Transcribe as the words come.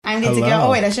need to go.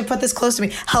 Oh, wait, I should put this close to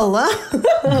me. Hello.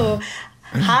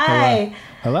 Hi.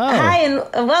 Hello. Hi,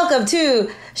 and welcome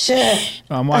to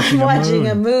I'm watching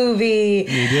a movie.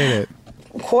 You did it.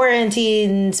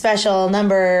 Quarantine special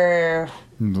number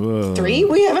 3.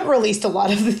 We haven't released a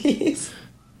lot of these.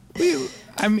 We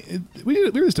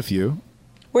released a few.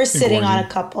 We're sitting on a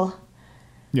couple.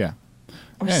 Yeah.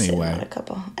 We're sitting on a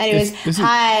couple. Anyways,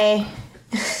 hi.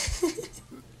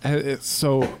 It's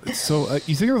so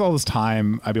you think with all this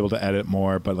time I'd be able to edit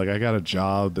more, but like I got a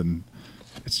job and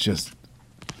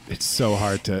it's so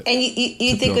hard to. And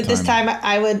you think with this time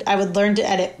I would learn to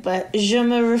edit, but je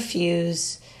me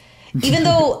refuse. Even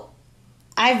though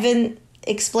I've been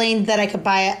explained that I could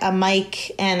buy a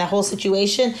mic and a whole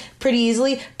situation pretty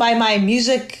easily by my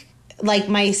music, like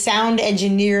my sound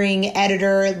engineering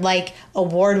editor, like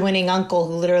award-winning uncle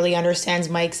who literally understands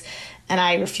mics. And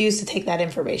I refuse to take that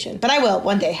information. But I will.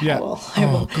 One day. Yeah. I will.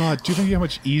 Oh, God. Do you think how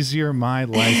much easier my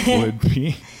life would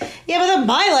be? Yeah, but then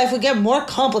my life would get more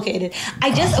complicated.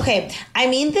 I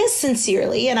mean this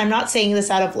sincerely, and I'm not saying this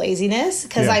out of laziness,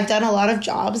 because I've done a lot of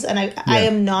jobs, and I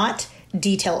am not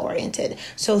detail-oriented.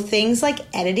 So things like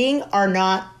editing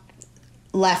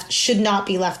should not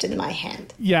be left in my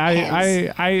hand.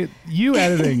 Yeah, you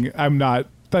editing, I'm not.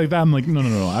 I'm like,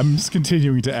 no. I'm just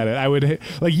continuing to edit. I would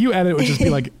like you edit would just be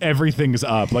like everything's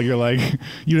up. Like you're like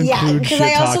you include shit talking. Yeah, because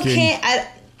I also can't.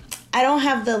 I don't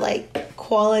have the like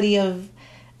quality of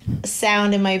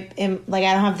sound I don't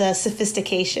have the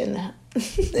sophistication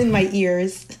in my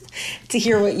ears to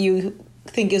hear what you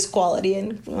think is quality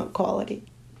and not quality.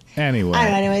 Anyway, I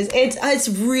don't know. Anyways, it's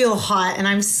real hot and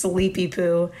I'm sleepy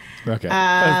poo. Okay,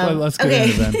 let's get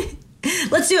into it then.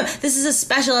 Let's do it. This is a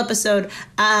special episode.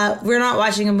 We're not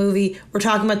watching a movie. We're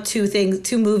talking about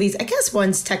two movies. I guess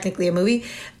one's technically a movie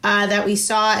that we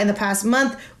saw in the past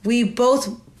month. We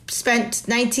both spent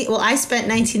I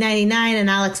spent $19.99, and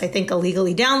Alex, I think,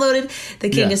 illegally downloaded The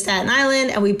King of Staten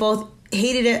Island, and we both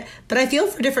hated it, but I feel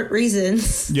for different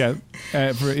reasons. Yeah.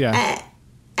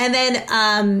 And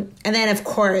then of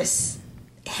course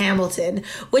Hamilton,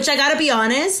 which I gotta be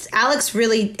honest, Alex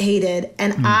really hated,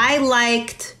 and I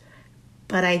liked,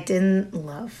 but I didn't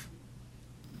love.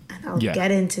 And I'll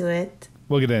get into it.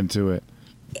 We'll get into it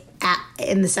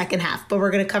in the second half, but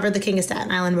we're going to cover The King of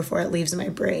Staten Island before it leaves my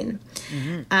brain.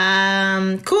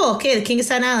 Mm-hmm. Cool. Okay, The King of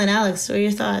Staten Island. Alex, what are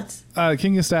your thoughts?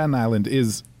 King of Staten Island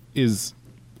is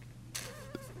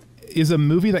a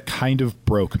movie that kind of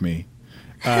broke me.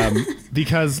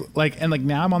 Because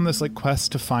now I'm on this like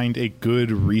quest to find a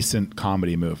good recent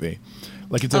comedy movie.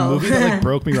 Like it's a movie that like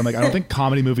broke me. Where I'm like, I don't think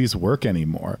comedy movies work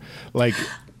anymore. Like,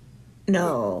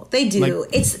 no, they do. Like,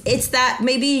 it's that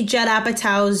maybe Judd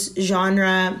Apatow's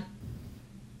genre.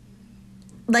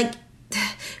 Like,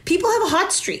 people have a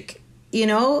hot streak, you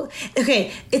know?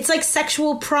 Okay, it's like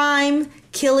sexual prime,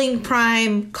 killing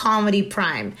prime, comedy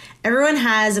prime. Everyone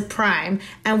has a prime,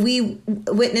 and we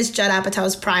witnessed Judd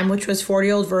Apatow's prime, which was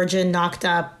 40-Year-Old Virgin, Knocked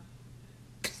Up.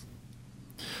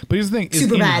 But here's the thing: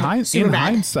 Super bad.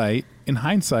 In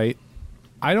hindsight,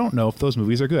 I don't know if those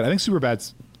movies are good. I think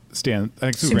Superbad's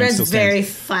Superbad's very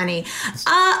funny.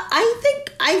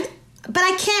 But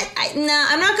I can't.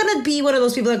 I'm not gonna be one of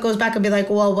those people that goes back and be like,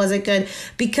 "Well, was it good?"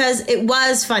 Because it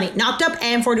was funny. Knocked Up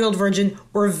and 40-Year-Old Virgin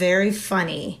were very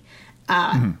funny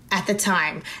at the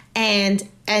time, and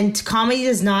comedy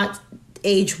does not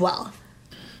age well.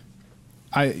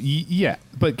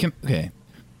 Okay.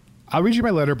 I'll read you my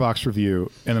Letterboxd review,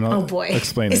 and then I'll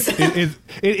explain it.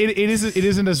 It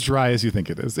isn't as dry as you think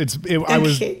it is. I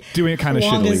was doing it kind of shittily.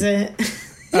 How long is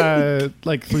it?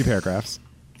 Like 3 paragraphs.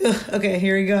 Okay,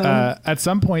 here we go. At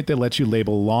some point, they let you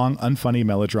label long, unfunny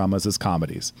melodramas as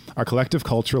comedies. Our collective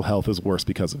cultural health is worse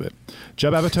because of it.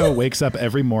 Judd Apatow wakes up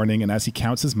every morning, and as he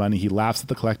counts his money, he laughs at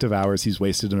the collective hours he's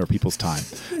wasted in our people's time.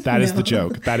 That is the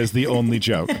joke. That is the only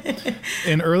joke.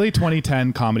 In early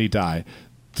 2010, comedy died.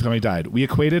 We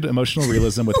equated emotional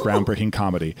realism with groundbreaking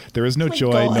comedy. There is no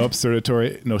joy, no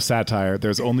absurdity, no satire.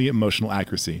 There's only emotional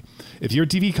accuracy. If your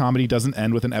TV comedy doesn't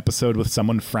end with an episode with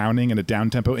someone frowning and a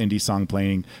down-tempo indie song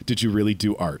playing, did you really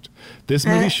do art? This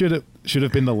movie should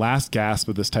have been the last gasp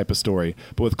of this type of story,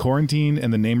 but with quarantine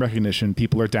and the name recognition,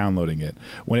 people are downloading it.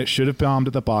 When it should have bombed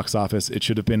at the box office, it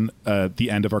should have been the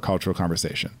end of our cultural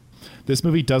conversation. This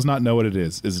movie does not know what it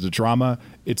is. Is it a drama?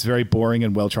 It's very boring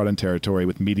and well-trodden territory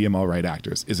with medium all-right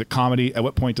actors. Is it comedy? At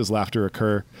what point does laughter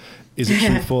occur? Is it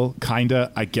truthful?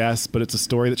 Kinda, I guess, but it's a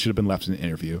story that should have been left in an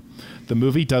interview. The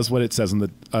movie does what it says in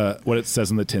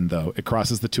the tin, though. It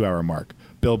crosses the 2-hour mark.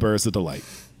 Bill Burr is a delight.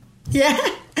 Yeah,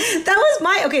 that was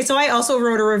my... Okay, so I also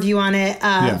wrote a review on it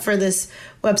for this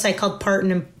website called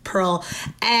Parton and Pearl,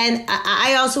 and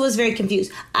I also was very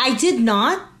confused. I did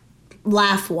not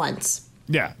laugh once.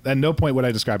 Yeah, at no point would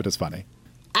I describe it as funny.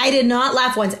 I did not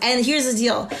laugh once. And here's the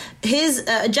deal. His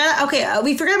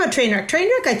we forgot about Trainwreck.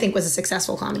 Trainwreck, I think, was a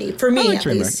successful comedy for me, at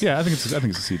least. Yeah, I think it's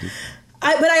succeeded.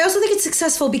 But I also think it's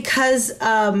successful because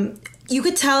you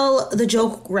could tell the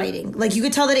joke writing. Like, you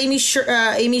could tell that Amy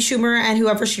Schumer and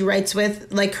whoever she writes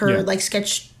with, like her like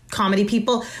sketch comedy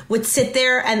people, would sit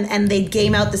there and they'd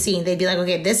game out the scene. They'd be like,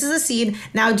 okay, this is a scene.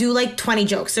 Now do like 20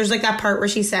 jokes. There's like that part where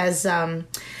she says,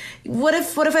 what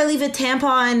if I leave a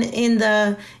tampon in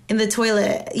the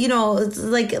toilet? You know,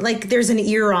 like there's an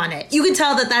ear on it. You can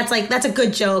tell that that's a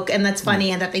good joke and that's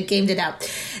funny and that they gamed it out.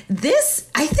 This,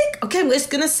 I think, okay, I'm just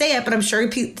gonna say it, but I'm sure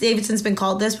Pete Davidson's been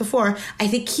called this before. I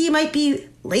think he might be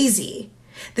lazy.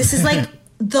 This is like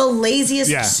the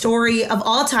laziest story of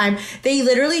all time. They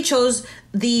literally chose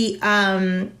the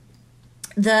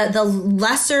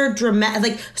lesser dramatic,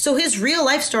 like, so his real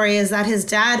life story is that his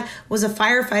dad was a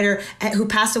firefighter who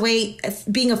passed away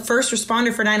being a first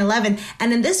responder for 9/11,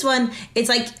 and in this one it's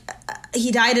like he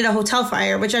died in a hotel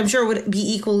fire, which I'm sure would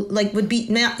be would be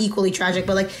not equally tragic,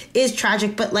 but like is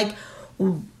tragic. But like,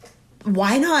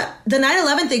 why not? The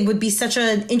 9/11 thing would be such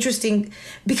an interesting,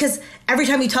 because every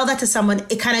time you tell that to someone,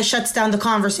 it kind of shuts down the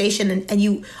conversation and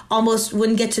you almost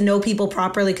wouldn't get to know people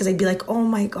properly because they'd be like, oh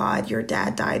my God, your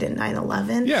dad died in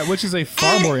 9/11. Yeah, which is a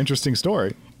far more interesting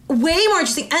story. Way more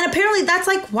interesting. And apparently that's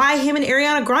like why him and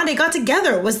Ariana Grande got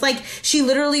together, was like, she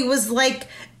literally was like,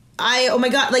 oh my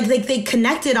God, like they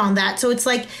connected on that. So it's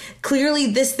like,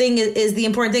 clearly this thing is the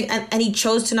important thing. And he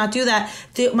chose to not do that.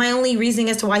 My only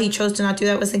reasoning as to why he chose to not do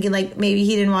that was thinking like maybe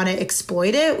he didn't want to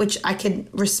exploit it, which I could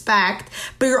respect.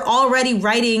 But you're already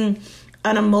writing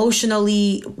an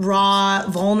emotionally raw,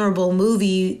 vulnerable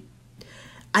movie.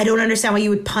 I don't understand why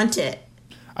you would punt it.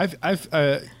 I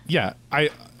feel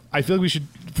like we should,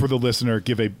 for the listener,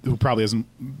 give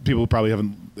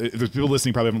there's people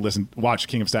listening probably haven't watched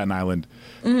King of Staten Island.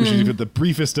 We should give the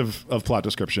briefest of plot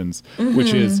descriptions,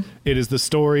 which is, it is the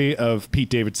story of Pete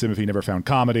Davidson if he never found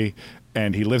comedy,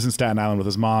 and he lives in Staten Island with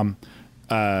his mom.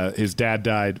 His dad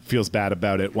died, feels bad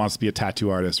about it, wants to be a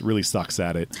tattoo artist, really sucks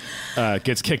at it,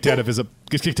 gets kicked out of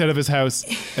his house,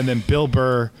 and then Bill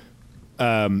Burr,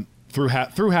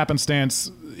 through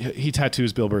happenstance, he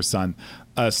tattoos Bill Burr's son.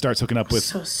 Starts hooking up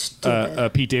with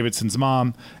Pete Davidson's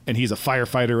mom, and he's a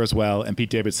firefighter as well, and Pete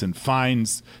Davidson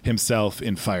finds himself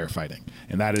in firefighting,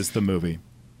 and that is the movie.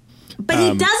 But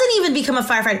he doesn't even become a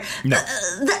firefighter. No.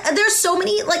 There's so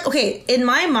many, like, okay, in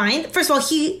my mind, first of all,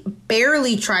 he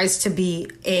barely tries to be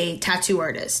a tattoo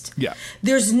artist. Yeah.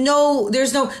 There's no,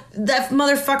 that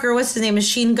motherfucker, what's his name,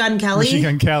 Machine Gun Kelly? Machine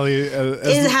Gun Kelly.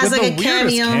 It has like a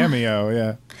cameo,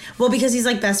 yeah. Well, because he's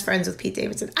like best friends with Pete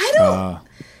Davidson. I don't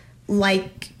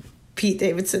like Pete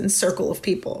Davidson's circle of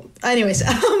people. Anyways,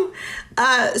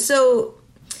 so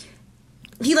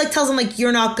he like tells him like,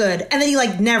 you're not good, and then he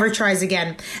like never tries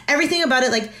again. Everything about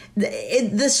it, like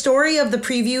the story of the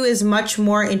preview is much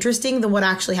more interesting than what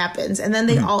actually happens. And then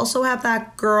they also have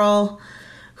that girl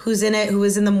who's in it, who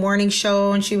was in the morning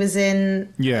show, and she was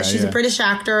in she's a British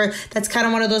actor that's kind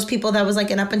of one of those people that was like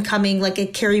an up and coming, like a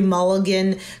Carey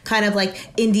Mulligan kind of like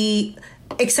indie.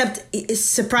 Except,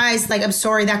 surprise, like, I'm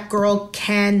sorry, that girl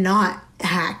cannot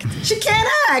act. She can't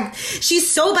act.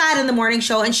 She's so bad in the morning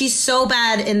show, and she's so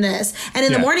bad in this. And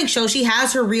in the morning show, she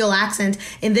has her real accent.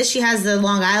 In this, she has the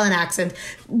Long Island accent.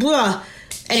 Blah.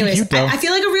 Anyways, I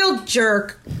feel like a real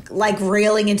jerk, like,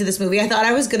 railing into this movie. I thought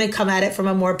I was going to come at it from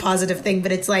a more positive thing,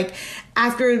 but it's like,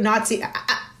 after not seeing...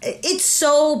 it's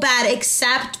so bad,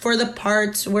 except for the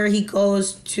parts where he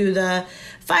goes to the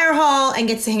fire hall and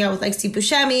gets to hang out with like Steve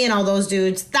Buscemi and all those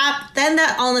dudes. Then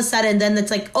all of a sudden, then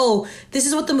it's like, oh, this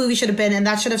is what the movie should have been, and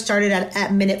that should have started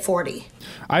at minute 40.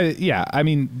 I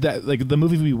mean, that, like, the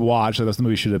movie we watched, that's the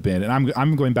movie should have been. And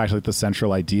I'm going back to like the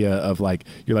central idea of like,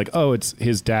 you're like, oh, it's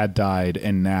his dad died,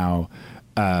 and now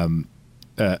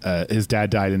his dad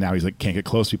died, and now he's like can't get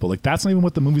close to people. Like, that's not even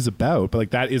what the movie's about. But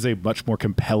like, that is a much more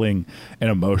compelling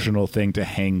and emotional thing to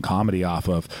hang comedy off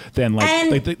of than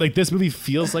like this movie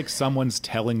feels like someone's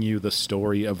telling you the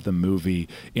story of the movie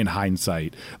in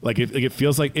hindsight. Like it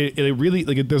feels like it really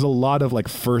like there's a lot of like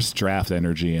first draft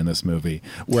energy in this movie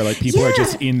where like people are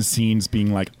just in scenes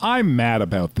being like, I'm mad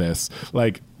about this,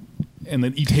 like, and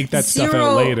then you take that stuff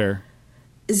out later.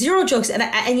 Zero jokes.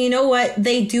 And you know what?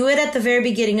 They do it at the very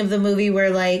beginning of the movie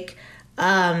where, like,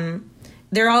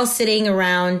 they're all sitting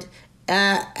around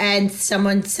and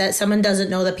someone doesn't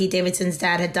know that Pete Davidson's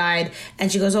dad had died.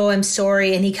 And she goes, oh, I'm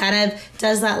sorry. And he kind of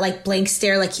does that, like, blank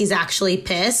stare like he's actually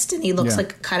pissed. And he looks,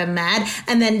 like, kind of mad.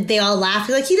 And then they all laugh.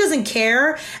 Like, he doesn't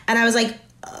care. And I was like,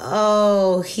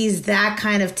 Oh, he's that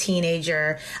kind of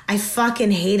teenager. I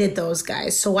fucking hated those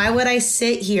guys. So why would I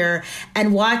sit here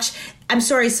and watch? I'm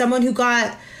sorry, someone who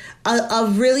got a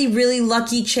really, really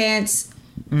lucky chance,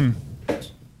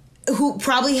 who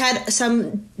probably had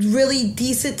some really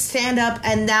decent stand up,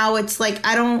 and now it's like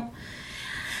I don't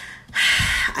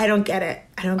get it.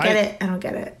 I don't get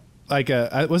it. Like,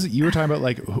 was it you were talking about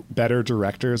like better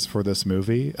directors for this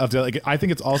movie? I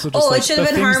think it's also just. It should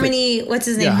have been Harmony. What's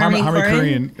his name? Yeah, Harmony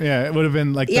Korine. Yeah, it would have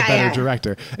been like the better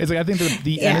director. It's like I think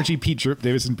the energy Pete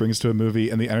Davidson brings to a movie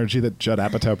and the energy that Judd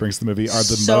Apatow brings to the movie are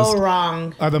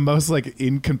the most like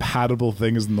incompatible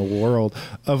things in the world.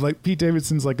 Of like Pete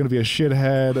Davidson's like going to be a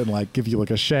shithead and like give you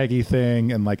like a Shaggy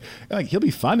thing and like he'll be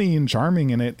funny and charming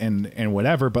in it and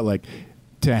whatever, but like.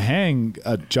 To hang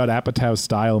a Judd Apatow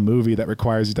style movie that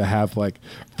requires you to have like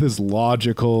this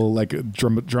logical, like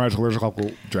dramaturgical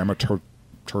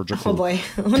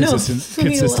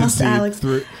consistency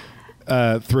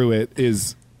through it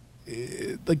is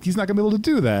like he's not gonna be able to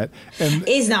do that. And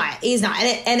he's not,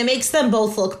 and it makes them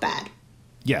both look bad.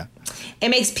 Yeah, it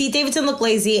makes Pete Davidson look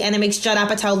lazy, and it makes Judd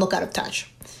Apatow look out of touch.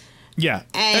 Yeah,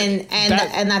 and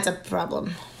that's a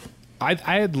problem. I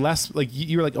had less like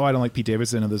you were like, oh, I don't like Pete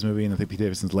Davidson in this movie, and I think Pete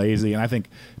Davidson's lazy, and I think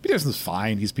Pete Davidson's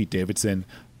fine. He's Pete Davidson.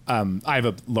 I have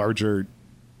a larger,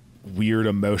 weird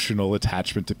emotional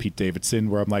attachment to Pete Davidson,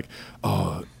 where I'm like,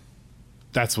 oh,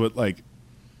 that's what like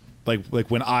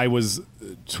when I was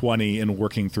 20 and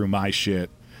working through my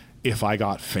shit. If I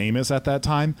got famous at that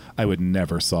time, I would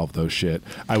never solve those shit.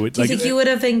 I would. Do you think you would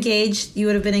have engaged? You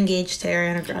would have been engaged to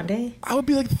Ariana Grande? I would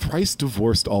be like thrice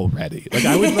divorced already. Like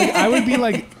I would. Like I would be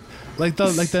like. Like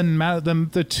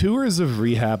the tours of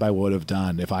rehab I would have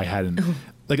done if I hadn't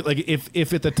like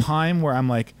if at the time where I'm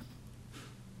like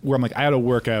I had to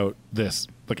work out this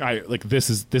this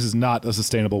is not a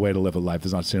sustainable way to live a life. This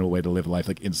is not a sustainable way to live a life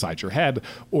like inside your head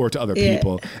or to other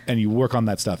people, and you work on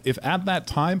that stuff. If at that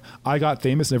time I got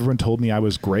famous and everyone told me I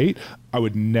was great, I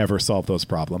would never solve those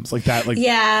problems like that. Like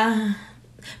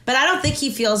but I don't think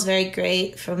he feels very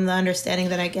great from the understanding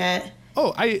that I get.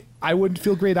 Oh, I wouldn't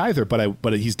feel great either,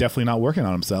 but he's definitely not working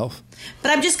on himself.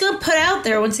 But I'm just going to put out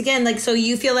there once again, like, so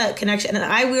you feel that connection, and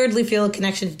I weirdly feel a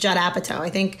connection to Judd Apatow. I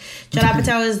think Judd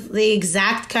Apatow is the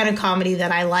exact kind of comedy that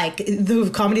I like,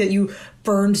 the comedy that you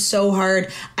burned so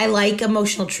hard. I like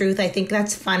emotional truth. I think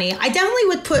that's funny. I definitely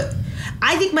would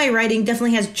I think my writing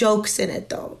definitely has jokes in it,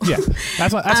 though. Yeah,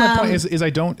 that's my point.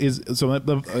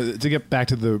 To get back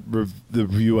to the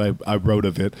review I wrote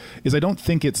of it, is I don't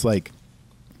think it's like.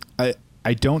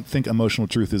 I don't think emotional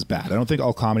truth is bad. I don't think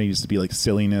all comedy needs to be like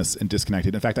silliness and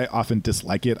disconnected. In fact, I often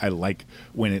dislike it. I like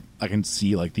when I can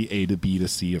see like the A to B to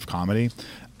C of comedy.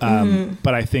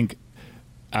 But I think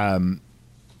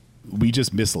we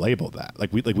just mislabel that.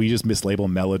 We just mislabel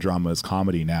melodrama as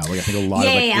comedy now. Like I think a lot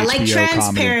of HBO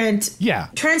Transparent. Comedy. Yeah.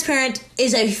 Transparent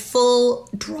is a full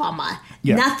drama.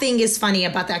 Yeah. Nothing is funny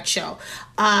about that show.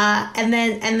 And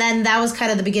then that was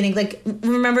kind of the beginning. Like,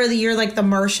 remember the year like The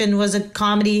Martian was a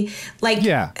comedy? Like,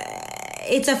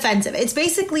 it's offensive. It's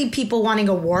basically people wanting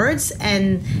awards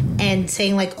and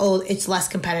saying like, oh, it's less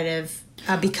competitive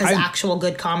because actual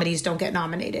good comedies don't get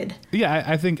nominated. Yeah,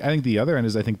 I think the other end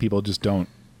is I think people just don't.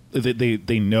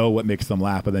 They know what makes them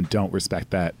laugh, but then don't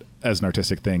respect that as an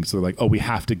artistic thing. So they're like, oh, we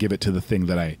have to give it to the thing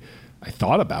that I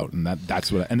thought about, and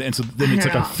that's what. And so then it's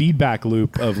like a feedback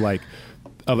loop of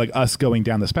us going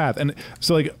down this path. And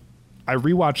so like I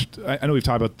rewatched. I know we've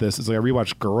talked about this. It's like I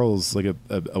rewatched Girls like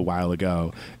a while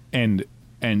ago, and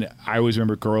I always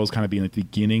remember Girls kind of being like the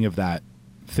beginning of that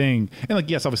thing. And like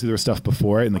yes, obviously there was stuff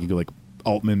before it, and like you go like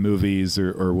Altman movies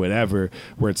or whatever,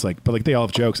 where it's like, but like they all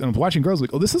have jokes. And I'm watching Girls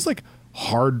like, oh, this is like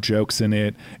hard jokes in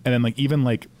it, and then like even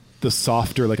like the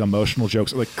softer like emotional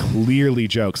jokes are like clearly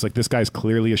jokes. Like this guy's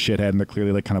clearly a shithead, and they're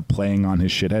clearly like kind of playing on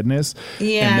his shitheadness.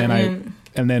 Yeah.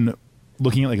 And then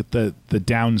looking at like the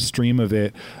downstream of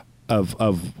it, of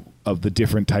the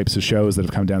different types of shows that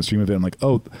have come downstream of it, I'm like,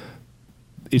 oh,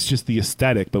 it's just the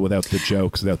aesthetic, but without the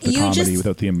jokes, without the comedy,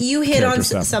 without the you hit on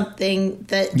stuff. Something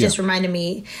that just reminded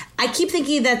me. I keep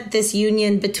thinking that this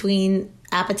union between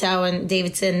Apatow and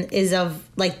Davidson is of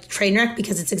like Trainwreck,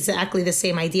 because it's exactly the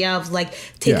same idea of like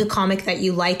take a comic that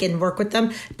you like and work with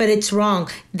them, but it's wrong.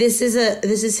 This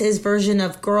is his version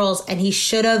of Girls, and he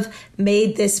should have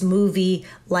made this movie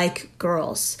like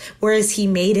Girls, whereas he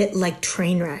made it like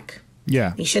Trainwreck.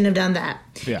 Yeah, he shouldn't have done that.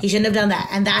 Yeah. He shouldn't have done that,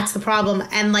 and that's the problem.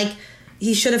 And like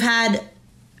he should have had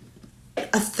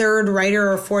a third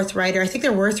writer or fourth writer. I think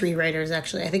there were 3 writers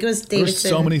actually. I think it was Davidson. There's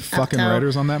so many fucking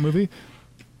writers on that movie.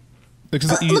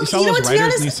 Because you saw those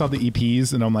writers and you saw the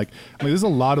EPs, and I'm like, there's a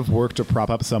lot of work to prop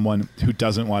up someone who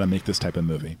doesn't want to make this type of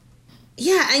movie.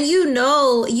 Yeah, and you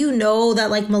know that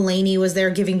like Mulaney was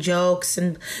there giving jokes,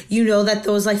 and you know that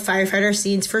those like firefighter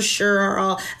scenes for sure are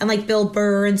all, and like Bill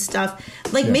Burr and stuff.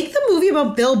 Like make the movie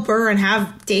about Bill Burr and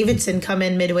have Davidson come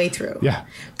in midway through. Yeah,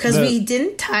 because we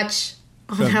didn't touch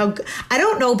on how I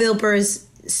don't know Bill Burr's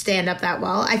stand up that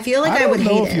well. I feel like I would hate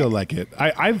it. I don't know if you'll like it.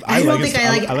 I don't think I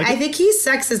like it. I think he's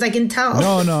sexist. I can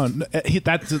tell. No.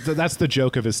 That's the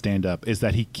joke of his stand up, is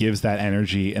that he gives that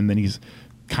energy and then he's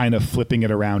kind of flipping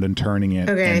it around and turning it.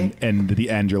 Okay. And at the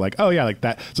end, you're like, oh yeah, like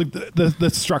that. So the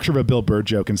structure of a Bill Burr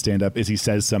joke in stand up is he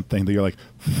says something that you're like,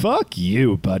 fuck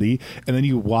you, buddy. And then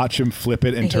you watch him flip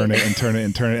it and turn it and turn it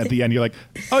and turn it. At the end, you're like,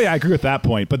 oh yeah, I agree with that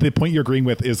point. But the point you're agreeing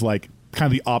with is like kind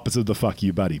of the opposite of the fuck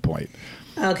you, buddy point.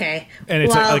 Okay. And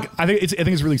it's like I think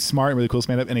it's really smart and really cool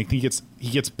stand up. And I think he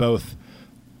gets both.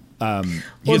 He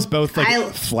gets both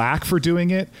like flack for doing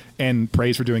it and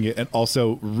praise for doing it, and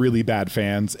also really bad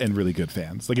fans and really good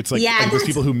fans. Like it's like, there's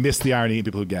people who miss the irony and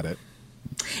people who get it.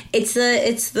 It's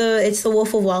the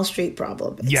Wolf of Wall Street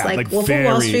problem. It's like Wolf of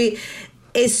Wall Street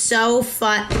is so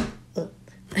fun.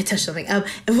 I touched something.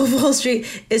 Wolf of Wall Street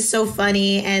is so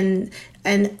funny, and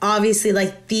obviously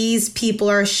like these people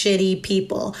are shitty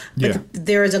people, but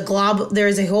there is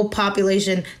a whole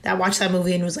population that watched that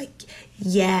movie and was like,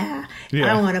 I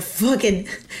want to fucking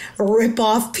rip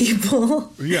off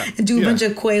people and do a bunch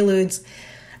of quaaludes.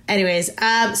 Anyways,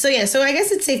 so I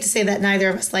guess it's safe to say that neither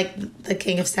of us like The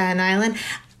King of Staten Island.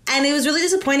 And it was really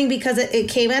disappointing because it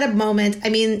came at a moment, I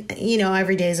mean, you know,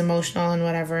 every day is emotional and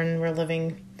whatever, and we're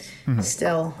living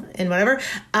still in whatever.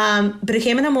 But it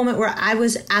came in a moment where I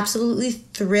was absolutely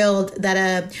thrilled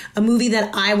that a movie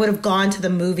that I would have gone to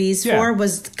the movies for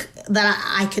was that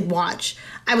I could watch.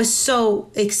 I was so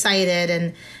excited,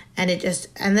 and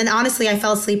then honestly I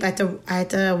fell asleep. I had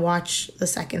to watch the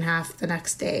second half the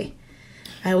next day.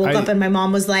 I woke up and my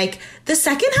mom was like, the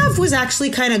second half was actually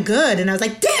kind of good, and I was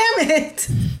like, damn it.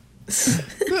 The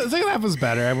second half was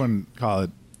better. I wouldn't call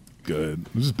it good.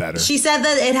 It was better. She said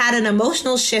that it had an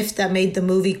emotional shift that made the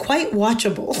movie quite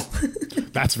watchable.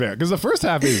 That's fair, because the first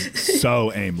half is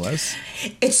so aimless.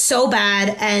 It's so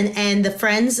bad, and the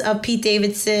friends of Pete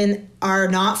Davidson are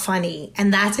not funny,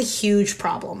 and that's a huge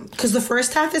problem, because the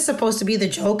first half is supposed to be the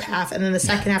joke half, and then the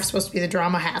second half is supposed to be the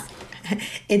drama half.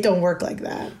 It don't work like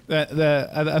that.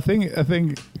 I think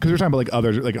because we're talking about like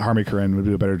others, like Harmony Korine would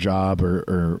do a better job,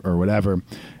 or whatever.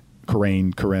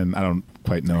 Corinne, I don't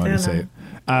quite know how to say it.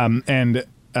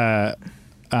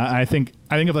 I think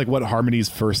of like what Harmony's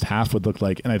first half would look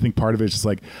like, and I think part of it is just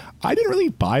like I didn't really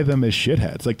buy them as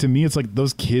shitheads. Like to me, it's like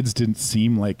those kids didn't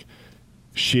seem like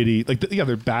shitty. Like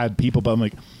they're bad people, but I'm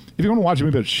like, if you want to watch a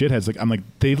movie about shitheads, like I'm like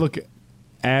they look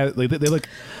at like they look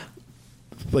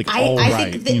like all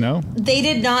right, you know. They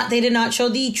did not show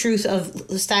the truth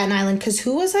of Staten Island, because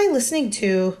who was I listening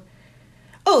to?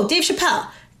 Oh, Dave Chappelle.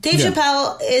 Dave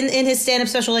Chappelle in his stand-up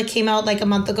special that came out like a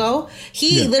month ago,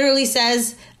 he literally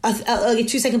says a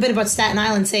 2-second bit about Staten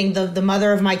Island, saying the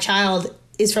mother of my child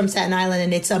is from Staten Island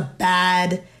and it's a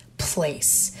bad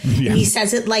place. Yeah. He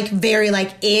says it like very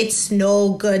like it's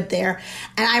no good there.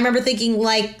 And I remember thinking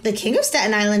like The King of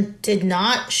Staten Island did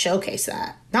not showcase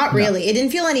that. Not really. No. It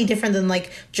didn't feel any different than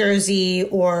like Jersey,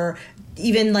 or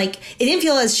even like it didn't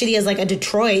feel as shitty as like a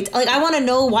Detroit. Like I want to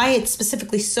know why it's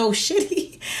specifically so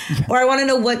shitty, or I want to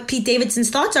know what Pete Davidson's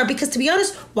thoughts are, because to be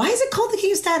honest, why is it called The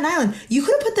King of Staten Island? You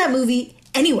could have put that movie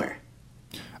anywhere.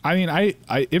 I mean,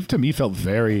 it to me felt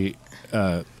very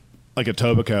like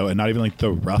Etobicoke, and not even like the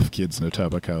rough kids in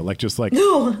Etobicoke, like just like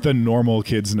the normal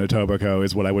kids in Etobicoke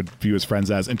is what I would view as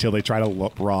Friends as, until they try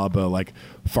to rob a like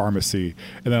pharmacy,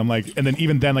 and then I'm like, and then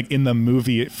even then like in the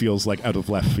movie it feels like out of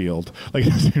left field, like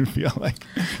it doesn't feel like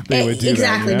they would do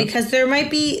exactly that, you know?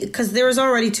 because there was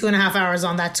already 2.5 hours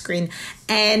on that screen,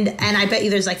 and I bet you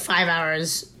there's like 5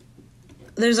 hours.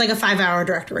 There's like a 5-hour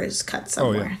director's cut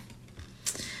somewhere.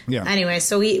 Yeah. Anyway,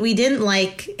 so we didn't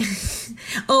like.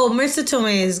 Marisa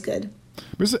Tomei is good.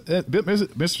 Mr.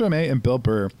 Tomei and Bill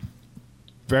Burr,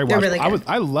 very watchable. Really good.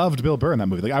 I loved Bill Burr in that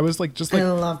movie. Like I was like just like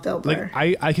I love Bill Burr.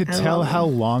 Like I could tell how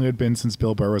long it had been since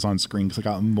Bill Burr was on screen, because I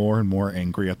got more and more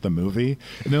angry at the movie.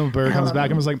 And then Bill Burr comes back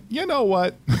and was like, you know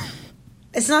what?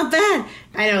 It's not bad.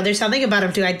 I know. There's something about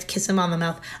him, too. I'd kiss him on the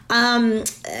mouth.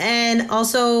 And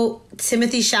also,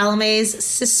 Timothée Chalamet's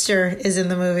sister is in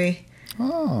the movie.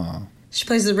 Oh. She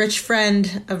plays the rich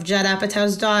friend of Judd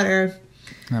Apatow's daughter.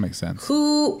 That makes sense.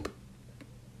 Who...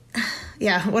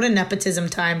 Yeah, what a nepotism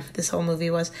time this whole movie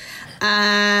was.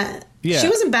 She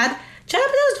wasn't bad. Judd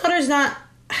Apatow's daughter is not...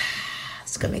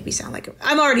 It's going to make me sound like...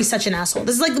 I'm already such an asshole.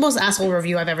 This is like the most asshole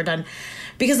review I've ever done.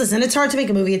 Because listen, it's hard to make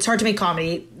a movie. It's hard to make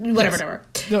comedy. Whatever.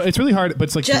 No, it's really hard.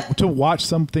 But it's like to watch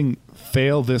something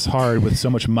fail this hard with so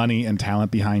much money and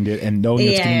talent behind it, and knowing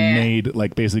it's getting made,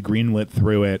 like basically greenlit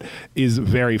through it, is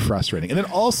very frustrating. And then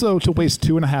also to waste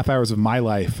 2.5 hours of my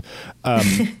life,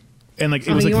 and like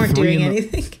it was you like weren't doing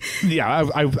anything. Yeah,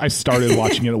 I started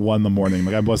watching it at 1 a.m.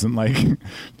 Like I wasn't like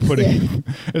putting.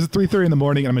 It was 3:30 in the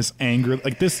morning, and I'm just angry.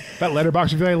 Like that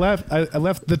letterbox review I left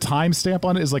the timestamp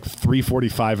on it is like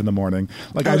 3:45 in the morning.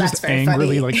 Like I just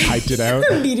angrily like typed it out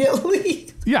immediately.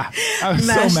 Yeah, I was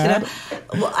so mad.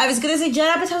 Well, I was gonna say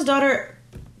Judd Apatow's daughter.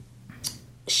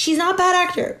 She's not a bad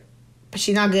actor, but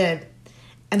she's not good.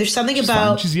 And there's something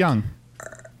about she's young.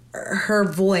 Her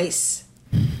voice.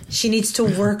 She needs to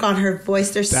work on her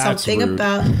voice. There's something rude.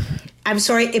 about. I'm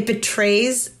sorry, it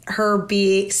betrays her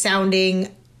sounding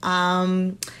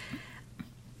honest.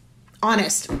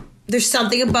 There's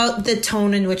something about the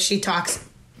tone in which she talks.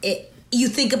 You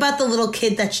think about the little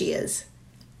kid that she is.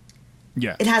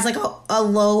 Yeah. It has like a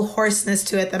low hoarseness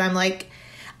to it that I'm like,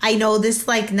 I know this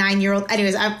like 9-year-old.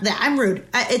 Anyways, I'm rude.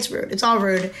 It's rude. It's all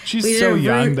rude. She's so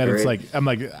young that it's like, I'm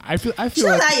like, I feel she's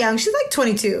not that young. She's like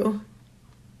 22.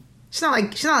 She's not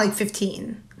like 15.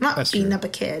 I'm not That's beating true. up a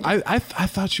kid. I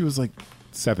thought she was like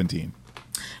 17.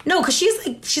 No, because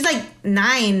she's like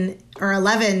 9 or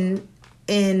 11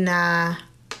 in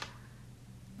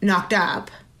Knocked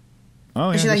Up.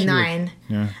 Oh, yeah. She's like 9.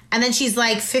 Yeah. And then she's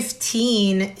like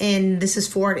 15 in This Is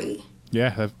 40.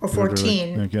 Yeah. Or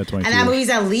 14. Yeah, 22. And that movie's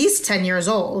at least 10 years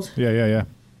old. Yeah.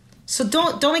 So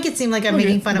don't make it seem like I'm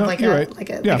making fun of like a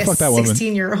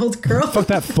 16-year-old girl. Fuck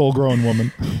that full-grown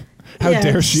woman. How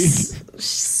dare she?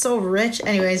 So rich.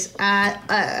 Anyways,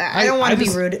 I don't want to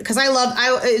be rude because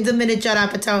the minute Judd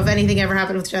Apatow, if anything ever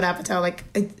happened with Judd Apatow, like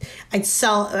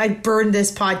I'd burn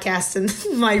this podcast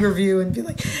and my review and be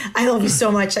like, I love you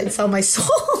so much. I'd sell my soul.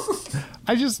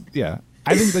 I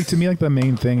think like to me like the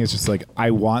main thing is just like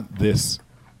I want this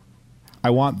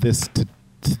to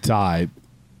die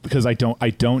because I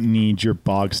don't need your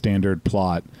bog standard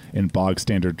plot and bog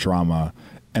standard drama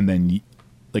and then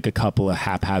like a couple of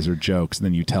haphazard jokes and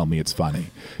then you tell me it's funny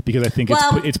because I think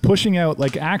it's pushing out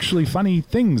like actually funny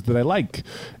things that I like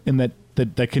and that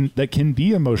can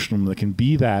be emotional, that can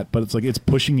be that, but it's like it's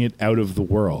pushing it out of the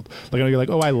world. Like you're like,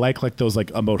 oh, I like those like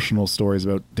emotional stories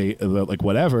about like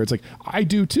whatever. It's like I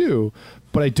do too,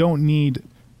 but I don't need.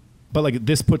 But like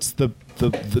this puts the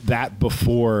that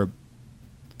before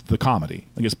the comedy.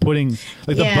 Like it's putting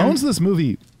like the bones of this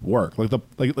movie work. Like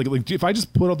if I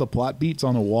just put all the plot beats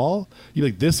on a wall, you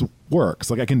like this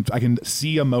works. Like I can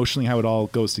see emotionally how it all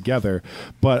goes together,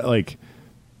 but like.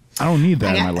 I don't need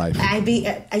that in my life.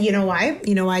 You know why?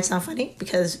 You know why it's not funny?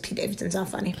 Because Pete Davidson's not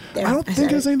funny. I don't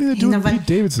think it has anything to do with Pete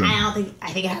Davidson. I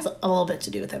think it has a little bit to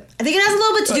do with him. I think it has a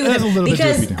little bit to do with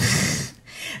him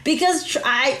because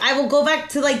I will go back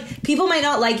to like people might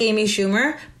not like Amy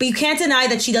Schumer, but you can't deny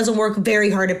that she doesn't work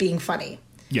very hard at being funny.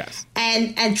 Yes,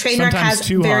 and Trainwreck has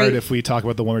too hard. If we talk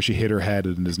about the one where she hit her head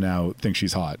and is now thinks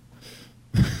she's hot.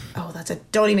 Oh,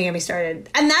 don't even get me started.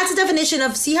 And that's a definition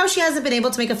of, see how she hasn't been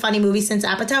able to make a funny movie since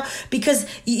Apatow? Because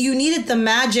you needed the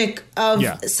magic of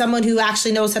someone who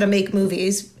actually knows how to make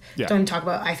movies. Yeah. Don't talk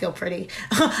about I Feel Pretty.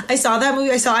 I saw that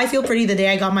movie. I saw I Feel Pretty the day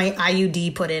I got my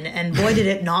IUD put in, and boy, did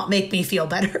it not make me feel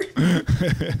better.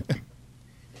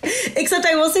 Except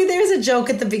I will say there's a joke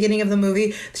at the beginning of the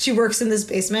movie. She works in this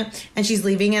basement and she's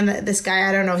leaving, and this guy,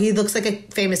 I don't know, he looks like a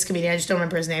famous comedian. I just don't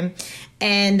remember his name.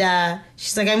 And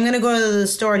she's like, I'm going to go to the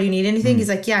store. Do you need anything? He's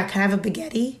like, yeah, can I have a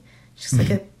baguette? She's like,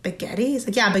 a baguette? He's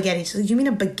like, yeah, baguette. She's like, you mean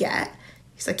a baguette?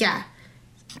 He's like, yeah.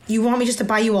 You want me just to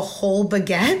buy you a whole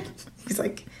baguette? He's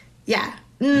like, yeah.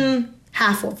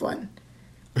 Half of one.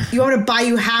 You want me to buy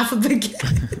you half a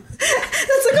baguette?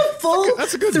 That's like a full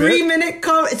 3-minute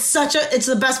it's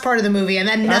the best part of the movie, and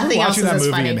then nothing else is as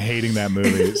funny. Watching that movie and hating that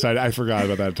movie, so I forgot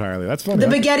about that entirely. That's funny. The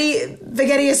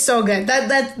baguette is so good.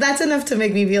 That's enough to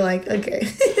make me be like, okay,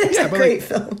 it's a great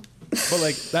film. But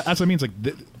like that's what it means. Like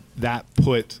that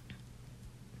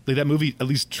movie at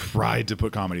least tried to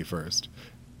put comedy first.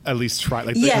 At least try.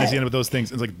 Like the end of those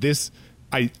things. It's like this.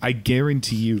 I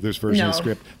guarantee you there's versions of the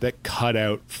script that cut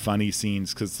out funny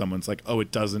scenes because someone's like, oh, it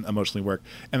doesn't emotionally work.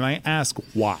 And I ask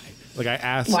why. Like I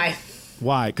ask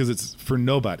why? Because it's for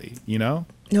nobody, you know?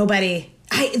 Nobody.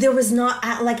 There was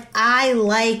not, like, I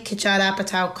like Judd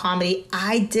Apatow comedy.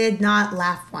 I did not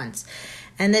laugh once.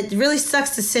 And it really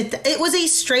sucks to it was a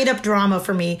straight up drama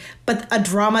for me, but a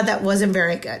drama that wasn't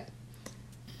very good.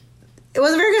 It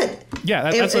wasn't very good.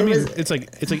 Yeah, that's what I mean. It's like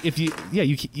if you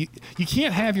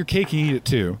can't have your cake and eat it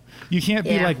too. You can't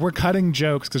be like, we're cutting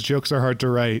jokes because jokes are hard to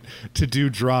write to do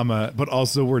drama, but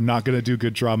also we're not going to do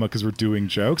good drama because we're doing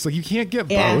jokes. Like you can't get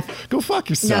both. Go fuck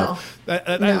yourself.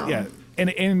 No.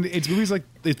 and it's movies like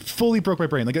it fully broke my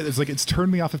brain. Like it's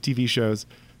turned me off of TV shows.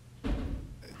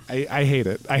 I hate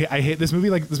it. I hate this movie.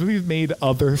 Like this movie made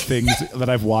other things that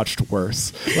I've watched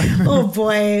worse. Oh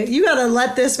boy, you gotta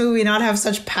let this movie not have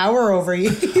such power over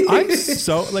you. I'm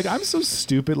so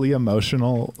stupidly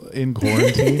emotional in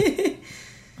quarantine.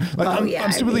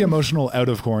 I'm stupidly emotional out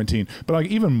of quarantine, but like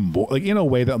even more, like in a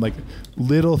way that like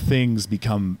little things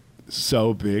become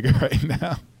so big right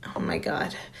now. Oh my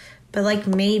god! But like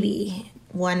maybe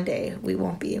one day we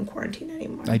won't be in quarantine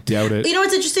anymore. I doubt it. You know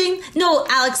what's interesting? No,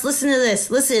 Alex, listen to this.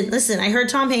 Listen. I heard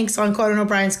Tom Hanks on Conan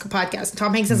O'Brien's podcast.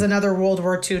 Tom Hanks has another World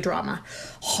War II drama,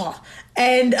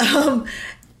 and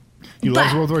he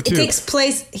loves World War II. It takes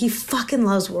place. He fucking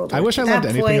loves World War II. I wish I loved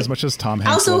anything as much as Tom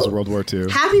Hanks loves World War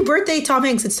II. Happy birthday, Tom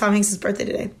Hanks! It's Tom Hanks' birthday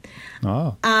today.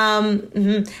 Oh.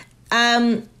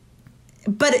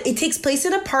 But it takes place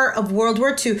in a part of World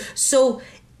War II. So,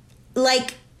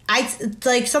 like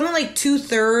something like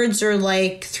 2/3 or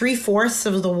like 3/4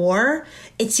 of the war,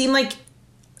 it seemed like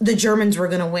the Germans were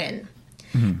going to win.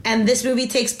 Mm-hmm. And this movie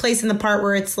takes place in the part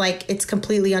where it's like it's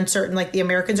completely uncertain. Like the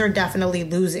Americans are definitely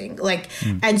losing.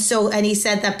 And he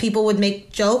said that people would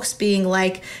make jokes being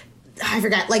like, I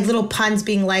forgot, like little puns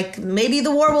being like, maybe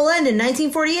the war will end in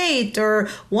 1948 or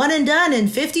one and done in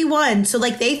 51. So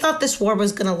like they thought this war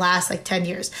was gonna last like 10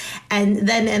 years, and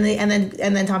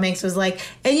then Tom Hanks was like,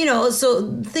 and you know,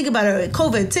 so think about it,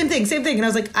 COVID, same thing. And I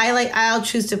was like, I'll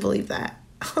choose to believe that.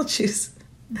 I'll choose.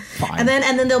 Fine. And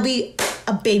then there'll be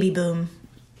a baby boom.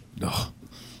 Ugh.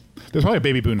 There's probably a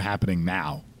baby boom happening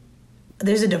now.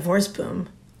 There's a divorce boom.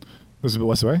 What's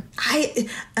the way?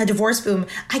 A divorce boom.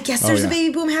 I guess there's a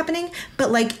baby boom happening,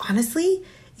 but like honestly,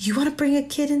 you want to bring a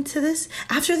kid into this?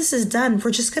 After this is done,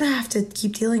 we're just gonna have to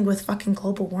keep dealing with fucking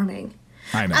global warming.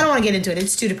 I know. I don't want to get into it.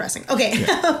 It's too depressing. Okay,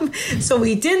 yeah. So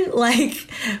we didn't like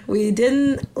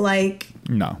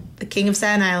no The King of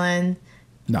Staten Island.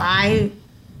 No,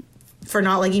 for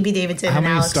not liking Pete Davidson. How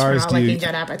many stars do you?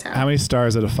 Judd Apatow. How many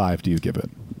stars out of 5 do you give it?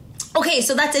 Okay,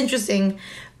 so that's interesting.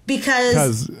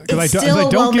 Because it's still a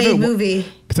well-made movie.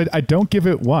 Because I don't give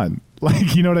it 1.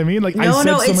 Like, you know what I mean? Like I said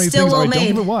so many things, I don't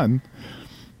give it 1.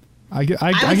 I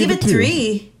give it 2.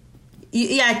 3.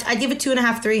 I give it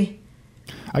 2.5, 3.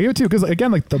 I give it 2 because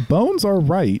again, like the bones are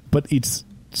right, but it's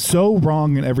so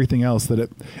wrong in everything else that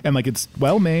it's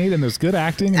well made and there's good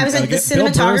acting. I was like, the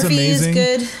cinematography is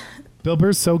good. Bill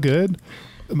Burr's so good.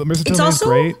 Marisa Tomei is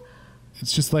great.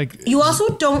 It's just like you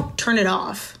also don't turn it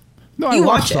off. No, I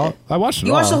watched it all. You watched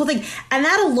the whole thing. And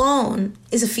that alone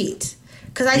is a feat.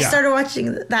 Because I started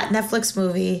watching that Netflix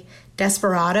movie,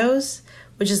 Desperados,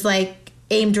 which is like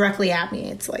aimed directly at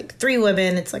me. It's like 3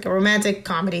 women. It's like a romantic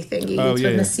comedy thingy. It's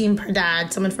with Nasim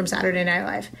Perdad, someone from Saturday Night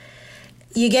Live.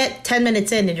 You get 10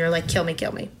 minutes in and you're like, kill me.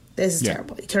 This is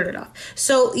terrible. You turn it off.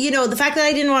 So, you know, the fact that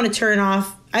I didn't want to turn it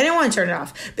off. But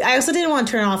I also didn't want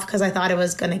to turn it off because I thought it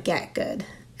was going to get good.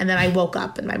 And then I woke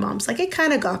up and my mom's like, it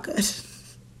kind of got good.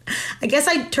 I guess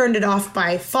I turned it off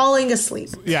by falling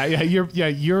asleep.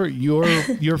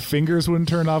 Your fingers wouldn't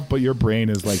turn off, but your brain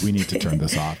is like, we need to turn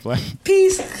this off. Like,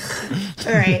 peace.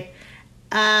 All right.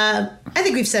 I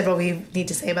think we've said what we need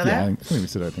to say about that. I think we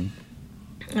said everything.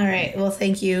 All right. Well,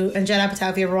 thank you. And Judd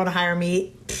Apatow, if you ever want to hire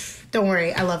me, don't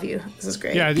worry. I love you. This is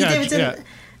great. Pete Davidson,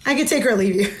 I could take or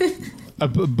leave you.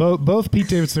 Both Pete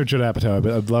Davidson or Judd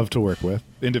Apatow, I'd love to work with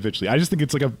individually. I just think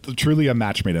it's like truly a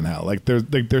match made in hell. Like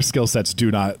their skill sets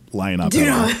do not line up.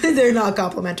 They're not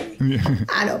complimentary.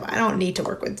 I know. I don't need to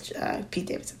work with Pete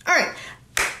Davidson. All right.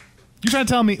 You're trying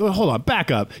to tell me? Well, hold on,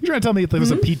 back up. You're trying to tell me if there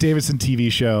was a Pete Davidson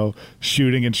TV show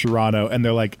shooting in Toronto and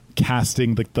they're like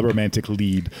casting the romantic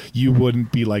lead, you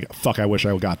wouldn't be like, "Fuck, I wish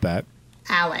I got that."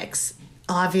 Alex,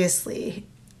 obviously,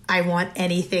 I want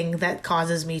anything that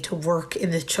causes me to work in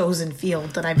the chosen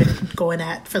field that I've been going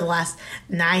at for the last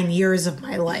 9 years of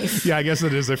my life. Yeah, I guess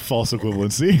it is a false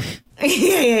equivalency.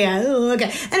 Yeah.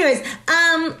 Okay. Anyways,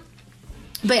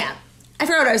 but yeah, I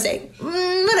forgot what I was saying.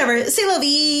 Whatever. C'est la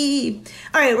vie.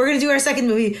 All right, we're going to do our second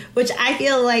movie, which I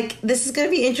feel like this is going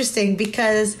to be interesting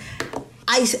because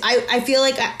I feel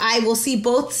like I will see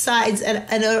both sides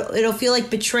and it'll feel like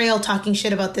betrayal talking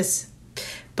shit about this.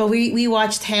 But we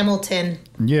watched Hamilton.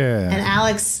 Yeah. And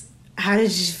Alex, how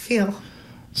did you feel?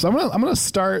 So I'm gonna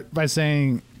start by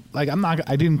saying, like,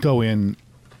 I didn't go in.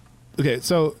 Okay,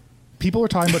 so people were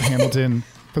talking about Hamilton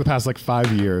for the past like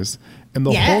 5 years, and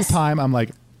the whole time I'm like,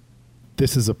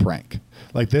 this is a prank.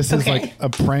 Like this is like a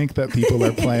prank that people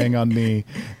are playing on me.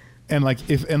 And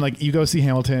like you go see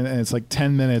Hamilton and it's like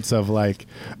 10 minutes of like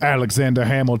Alexander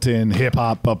Hamilton hip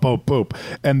hop boop boop boop,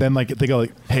 and then like they go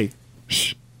like, hey,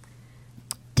 shh.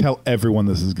 tell everyone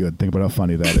this is good. Think about how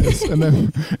funny that is. And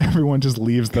then everyone just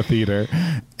leaves the theater.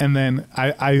 And then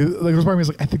I like, there's part of me is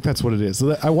like, I think that's what it is.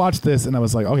 So I watched this and I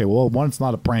was like, okay, well, one, it's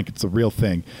not a prank, it's a real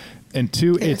thing. And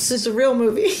two, it's just a real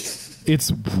movie.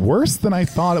 It's worse than I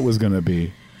thought it was going to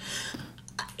be.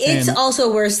 It's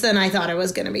also worse than I thought it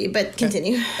was going to be, but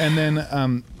continue. And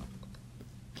then,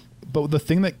 but the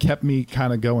thing that kept me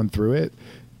kind of going through it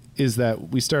is that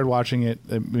we started watching it.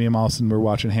 Me and Allison were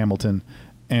watching Hamilton,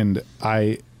 and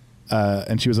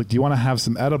and she was like, "Do you want to have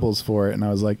some edibles for it?" And I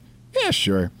was like, "Yeah,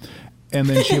 sure." And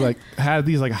then she like had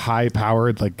these like high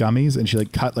powered like gummies, and she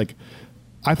like cut like.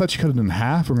 I thought she cut it in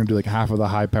half. We're gonna do like half of the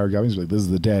high powered gummies. We're like, this is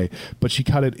the day. But she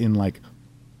cut it in like,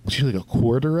 she did like a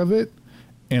quarter of it,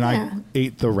 and I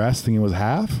ate the rest, thinking it was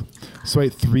half. So I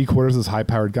ate 3/4 of this high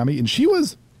powered gummy, and she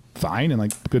was fine and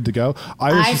like good to go.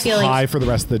 I was just high for the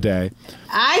rest of the day.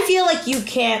 I feel like you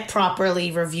can't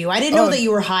properly review. I didn't know that you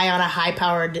were high on a high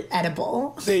powered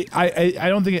edible. I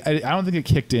don't think it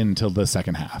kicked in until the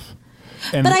second half.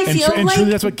 And, but I feel and like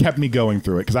truly that's what kept me going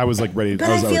through it, because I was like ready.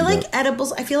 But I feel like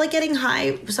edibles. I feel like getting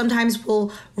high sometimes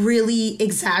will really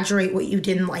exaggerate what you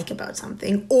didn't like about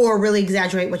something, or really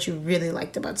exaggerate what you really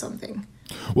liked about something.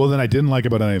 Well, then I didn't like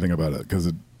anything about it,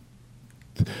 because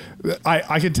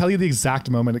I can tell you the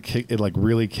exact moment it like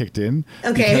really kicked in.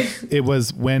 Okay, it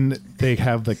was when they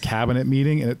have the cabinet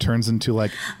meeting and it turns into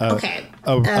like a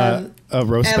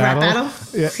roast battle,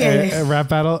 a rap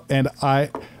battle, and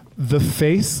the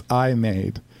face I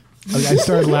made, like, I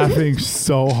started laughing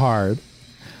so hard.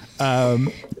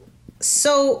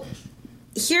 So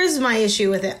here's my issue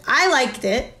with it. I liked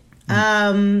it.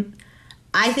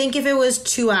 I think if it was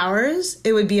 2 hours,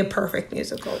 it would be a perfect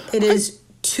musical. It is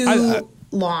too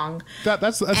long.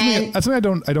 That's something I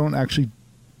don't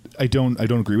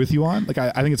agree with you on. Like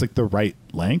I think it's like the right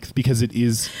length, because it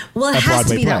is a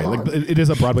Broadway play. Like it is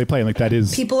a Broadway play, and like that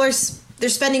is they're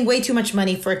spending way too much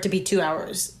money for it to be 2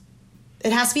 hours.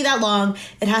 It has to be that long.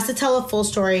 It has to tell a full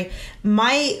story.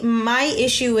 My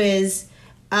issue is,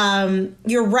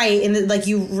 you're right in that, like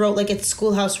you wrote, like it's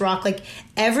Schoolhouse Rock. Like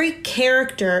every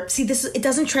character. See, it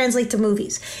doesn't translate to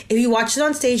movies. If you watch it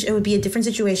on stage, it would be a different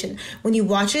situation. When you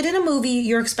watch it in a movie,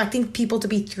 you're expecting people to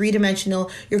be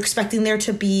 3-dimensional. You're expecting there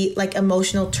to be like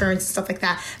emotional turns and stuff like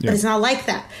that. But it's not like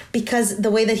that, because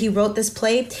the way that he wrote this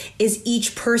play is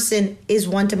each person is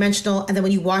 1-dimensional, and then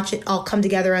when you watch it all come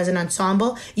together as an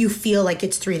ensemble, you feel like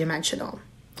it's 3-dimensional.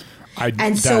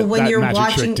 So when you're magic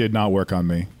watching, trick did not work on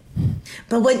me.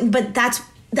 But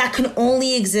that can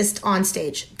only exist on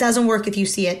stage. Doesn't work if you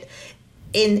see it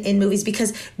in movies,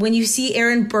 because when you see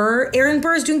Aaron Burr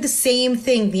is doing the same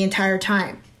thing the entire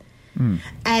time.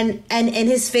 And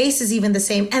his face is even the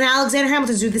same. And Alexander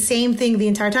Hamilton's doing the same thing the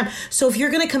entire time. So if you're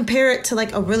going to compare it to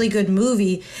like a really good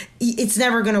movie, it's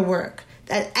never going to work.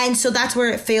 And so that's where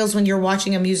it fails when you're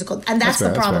watching a musical. And that's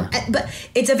the problem. But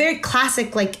it's a very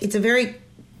classic, like it's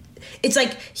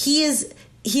like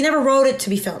he never wrote it to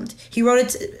be filmed. He wrote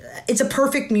it. It's a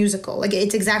perfect musical. Like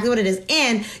it's exactly what it is.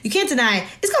 And you can't deny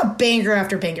it's got banger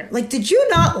after banger. Like, did you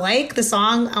not like the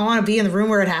song "I Want to Be in the Room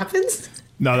Where It Happens"?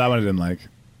 No, that one I didn't like.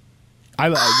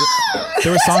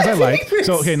 There were songs I liked.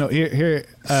 So okay, no, here.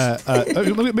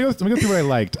 Let me go through what I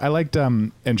liked. I liked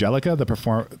Angelica,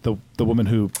 the woman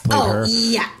who played her.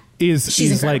 Yeah,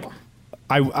 she's like,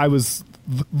 I was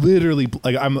literally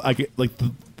like, I'm like.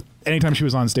 Anytime she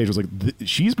was on stage, I was like,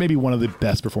 she's maybe one of the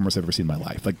best performers I've ever seen in my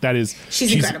life. Like that is,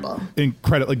 she's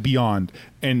incredible, like beyond.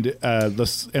 And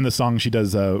the song she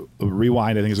does,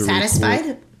 Rewind, I think is a Satisfied.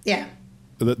 Really cool, yeah.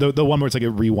 The one where it's like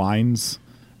it rewinds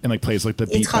and like plays like the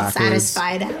beat backwards. It's called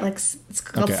Satisfied, Alex. It's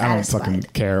called Satisfied. I don't fucking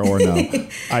care or no.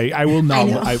 I will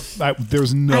not.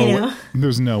 There's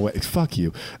no way. Fuck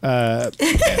you.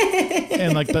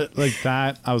 And like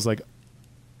that, I was like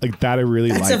that. I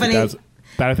really liked. So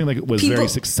that I think like it was very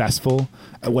successful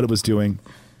at what it was doing.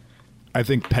 I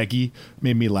think Peggy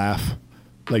made me laugh.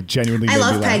 Like genuinely made me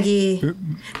laugh. I love Peggy.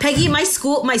 Peggy, my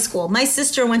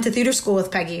sister went to theater school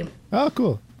with Peggy. Oh,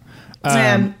 cool.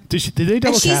 Did they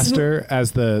double cast her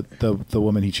as the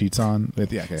woman he cheats on?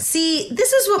 Yeah, okay. See,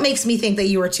 this is what makes me think that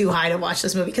you were too high to watch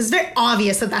this movie, because it's very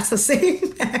obvious that that's the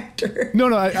same actor.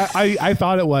 No, I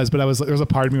thought it was, but there was a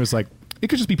part of me was like, it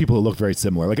could just be people who look very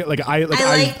similar.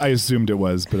 I assumed it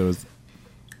was, but it was.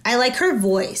 I like her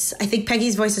voice. I think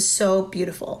Peggy's voice is so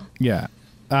beautiful. Yeah.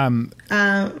 I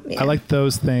like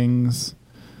those things.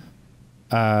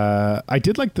 I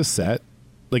did like the set.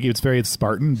 like it's very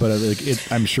Spartan, but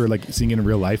I'm sure like seeing it in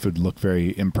real life would look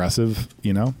very impressive,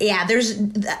 you know? Yeah,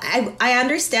 I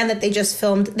understand that they just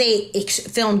filmed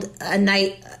a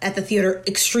night at the theater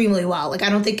extremely well. Like I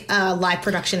don't think live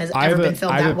production has ever been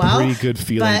filmed that well. I have a pretty good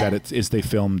feeling that they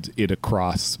filmed it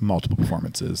across multiple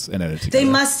performances and edited together.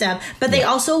 They must have, but they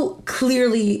also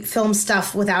clearly filmed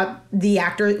stuff without the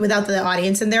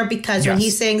audience in there, because when he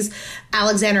sings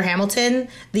Alexander Hamilton,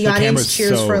 the audience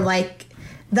cheers for like.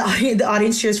 The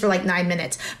audience cheers for like 9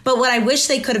 minutes. But what I wish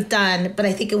they could have done, but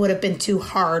I think it would have been too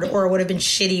hard or it would have been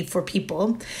shitty for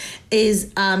people,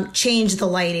 is change the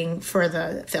lighting for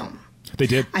the film. They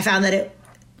did. I found that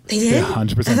they did.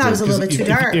 100%. I thought it was a little bit too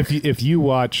dark. If you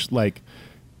watch like,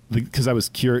 because I was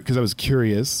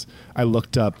curious, I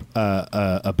looked up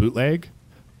a bootleg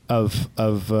of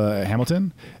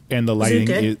Hamilton, and the lighting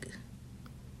is.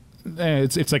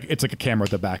 It's like a camera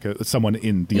at the back of someone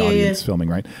in the audience filming,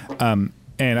 right?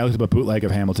 And I looked up a bootleg of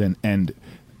Hamilton, and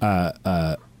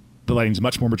the lighting's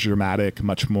much more dramatic,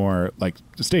 much more like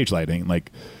stage lighting,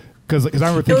 like because I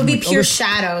remember thinking it would be pure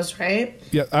shadows, right?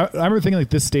 Yeah, I remember thinking like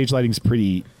this stage lighting's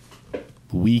pretty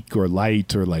weak or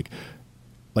light or like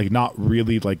not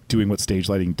really like doing what stage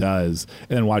lighting does,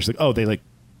 and then watch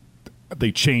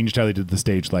they changed how they did the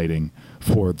stage lighting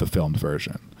for the filmed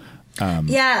version.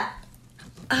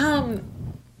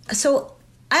 So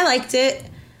I liked it.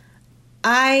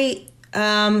 I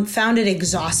found it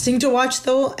exhausting to watch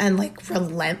though, and like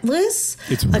relentless.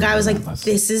 It's like really I was relentless.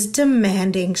 Like, this is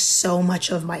demanding so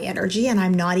much of my energy, and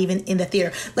I'm not even in the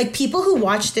theater. Like people who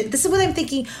watched it, this is what I'm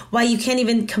thinking, why you can't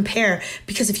even compare,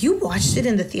 because if you watched it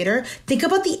in the theater, think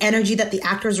about the energy that the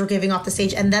actors were giving off the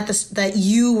stage, and that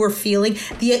you were feeling,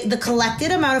 the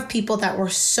collected amount of people that were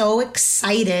so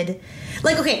excited.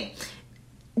 Like, okay,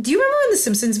 do you remember when the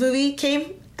Simpsons movie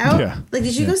came out? Yeah. Like,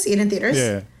 did you go see it in theaters?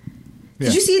 Yeah.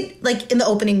 Did you see it like in the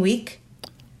opening week?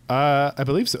 I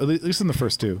believe so. At least in the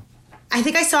first two. I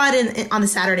think I saw it on the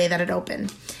Saturday that it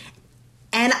opened.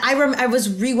 And I was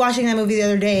rewatching that movie the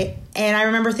other day, and I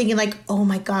remember thinking like, oh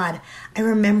my God, I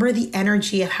remember the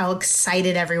energy of how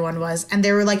excited everyone was. And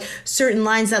there were like certain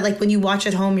lines that like when you watch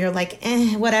at home, you're like,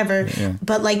 whatever. Yeah.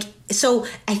 But like, so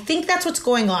I think that's what's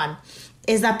going on,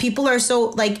 is that people are so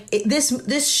like,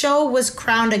 this show was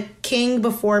crowned a king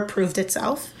before it proved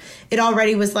itself. It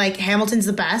already was like, Hamilton's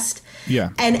the best. Yeah.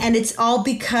 And it's all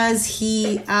because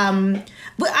he,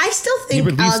 but I still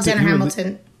think Alexander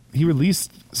Hamilton. He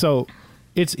released, so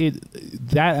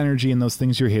that energy and those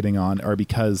things you're hitting on are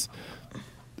because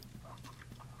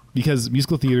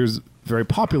musical theater is very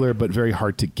popular, but very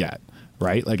hard to get,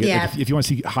 right? Like, if you want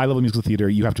to see high level musical theater,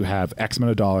 you have to have X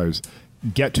amount of dollars,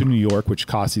 get to New York, which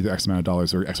costs either X amount of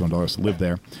dollars or X amount of dollars to live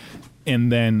there,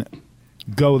 and then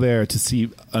go there to see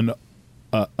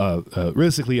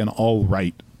realistically an all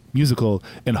right musical,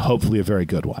 and hopefully a very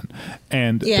good one.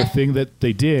 And the thing that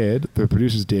the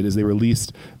producers did, is they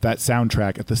released that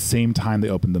soundtrack at the same time they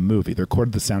opened the movie. They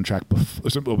recorded the soundtrack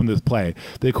opened the play.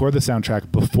 They recorded the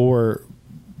soundtrack before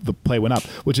the play went up,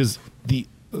 which is the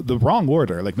wrong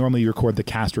order. Like normally you record the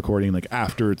cast recording like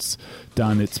after it's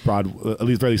done its at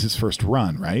least its first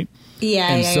run, right?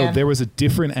 There was a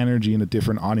different energy and a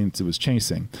different audience it was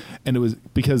chasing, and it was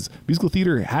because musical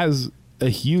theater has a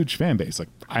huge fan base. Like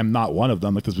I'm not one of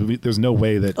them. Like this movie, there's no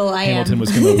way that Hamilton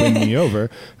was going to win me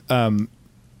over.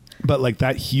 But like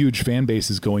that huge fan base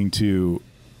is going to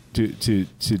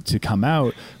come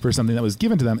out for something that was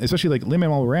given to them, especially like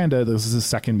Lin-Manuel Miranda. This is his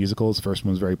second musical. His first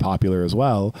one was very popular as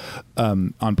well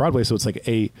on Broadway. So it's like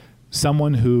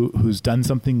someone who's done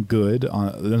something good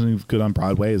on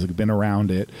Broadway, has like been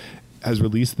around it, has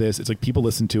released this. It's like people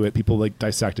listened to it, people like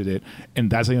dissected it,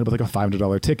 and that's like like a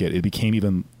 $500 ticket. It became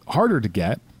even harder to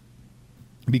get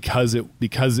because it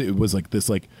was like this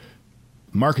like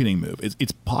marketing move.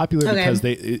 It's popular because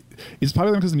it's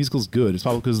popular because the musical is good. It's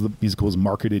popular because the musical is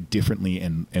marketed differently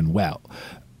and well.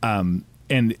 But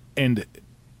you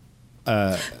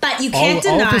can't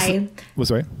deny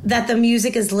that the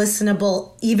music is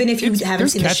listenable even if you haven't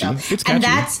seen the show. It's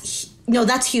catchy. And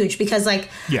that's huge, because like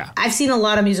I've seen a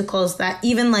lot of musicals that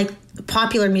even like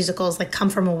popular musicals like come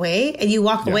from away, and you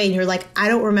walk away and you're like, I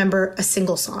don't remember a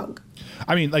single song.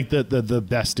 I mean, like the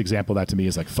best example of that to me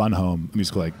is like Fun Home, a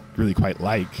musical I really quite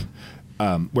like,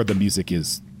 where the music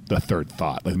is the third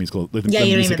thought. Like the musical, the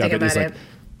music of it is like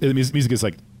the music is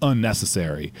like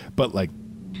unnecessary, but like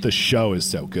the show is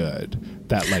so good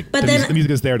that like the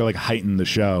music is there to like heighten the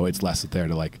show. It's less there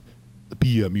to like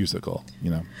be a musical,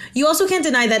 you know. You also can't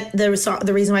deny that the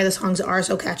reason why the songs are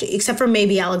so catchy, except for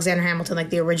maybe Alexander Hamilton, like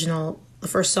the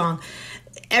first song.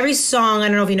 Every song, I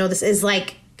don't know if you know this, is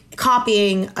like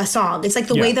copying a song. It's like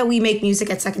the way that we make music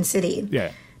at Second City.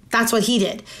 Yeah. That's what he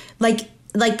did. Like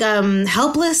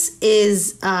Helpless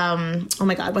is oh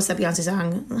my god, what's that Beyonce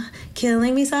song?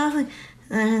 Killing Me Softly.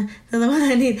 The one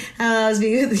I need. I was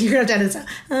being you're gonna have to song.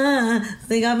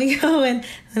 They got me going.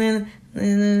 And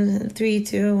then 3,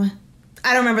 2, 1.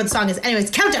 I don't remember what the song is.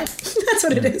 Anyways, Countdown. That's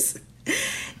what it is.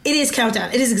 It is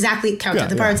Countdown. It is exactly Countdown.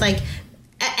 The part's like,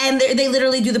 and they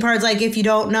literally do the parts like, if you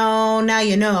don't know, now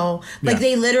you know. Like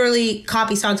they literally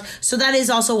copy songs. So that is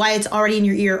also why it's already in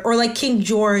your ear. Or like King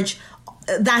George,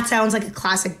 that sounds like a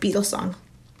classic Beatles song.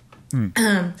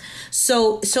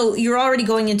 So you're already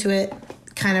going into it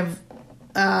kind of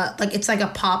like it's like a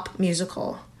pop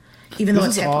musical, even though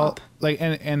it's hip hop. Like,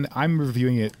 and I'm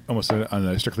reviewing it almost on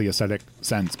a strictly aesthetic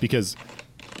sense, because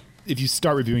if you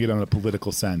start reviewing it on a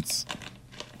political sense,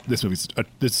 this movie's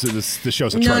this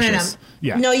show's atrocious.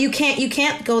 No, you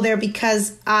can't go there,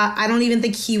 because I don't even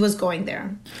think he was going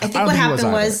there. I think what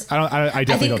happened was I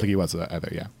definitely don't think he was either.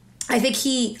 Yeah. I think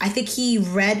he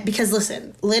read, because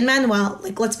listen, Lin-Manuel,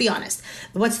 like, let's be honest.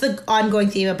 What's the ongoing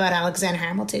theme about Alexander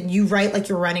Hamilton? You write like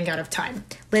you're running out of time.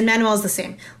 Lin-Manuel is the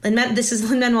same. This is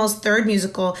Lin-Manuel's third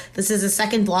musical. This is a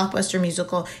second blockbuster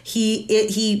musical.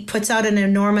 He puts out an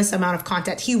enormous amount of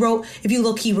content. He wrote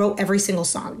every single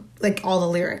song, like all the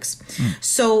lyrics.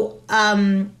 So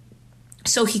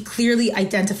he clearly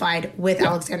identified with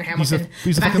Alexander Hamilton.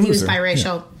 He's the fact that he was biracial.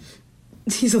 Yeah.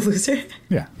 He's a loser.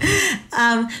 Yeah.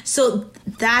 So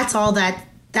that's all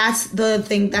that's the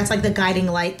thing. That's like the guiding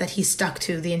light that he stuck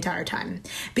to the entire time.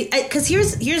 Because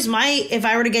here's my, if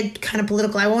I were to get kind of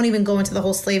political, I won't even go into the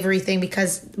whole slavery thing,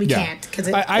 because we can't. Because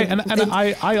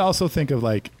I also think of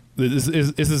like, this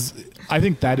is I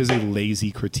think that is a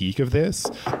lazy critique of this,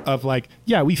 of like,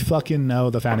 yeah, we fucking know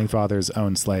the founding fathers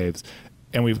owned slaves.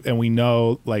 And we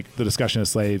know like the discussion of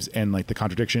slaves and like the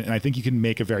contradiction, and I think you can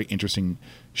make a very interesting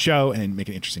show and make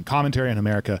an interesting commentary on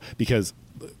America, because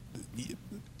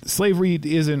slavery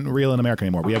isn't real in America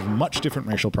anymore. We have much different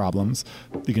racial problems.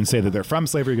 You can say that they're from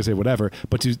slavery, you can say whatever,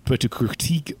 but to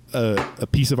critique a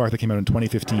piece of art that came out in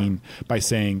 2015 by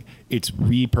saying it's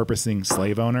repurposing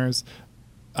slave owners.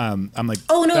 I'm like,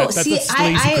 oh no, that's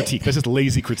lazy critique. That's just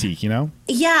lazy critique, you know?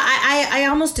 Yeah, I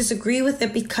almost disagree with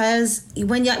it, because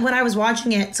when I was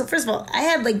watching it, so first of all, I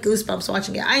had like goosebumps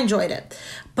watching it. I enjoyed it,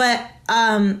 but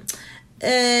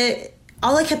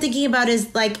all I kept thinking about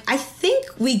is like, I think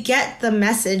we get the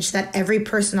message that every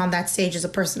person on that stage is a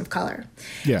person of color.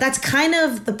 Yeah. That's kind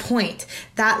of the point,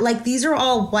 that like these are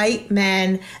all white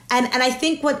men, and I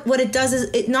think what it does is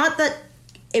it, not that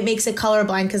it makes it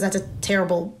colorblind, because that's a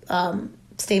terrible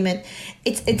statement.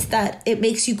 It's that it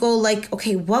makes you go like,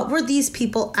 okay, what were these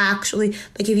people actually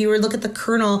like? If you were to look at the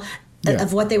kernel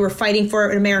of what they were fighting for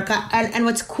in America, and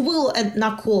what's cool, and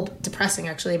not cool, depressing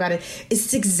actually about it, is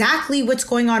it's exactly what's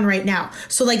going on right now.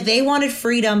 So like they wanted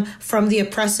freedom from the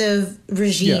oppressive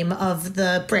regime of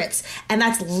the Brits, and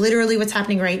that's literally what's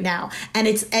happening right now. And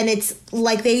it's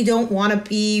like they don't want to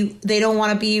be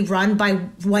run by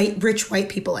rich white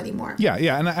people anymore.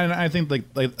 Yeah, and I think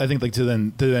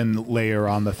to then layer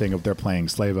on the thing of they're playing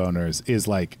slave owners is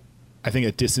like, I think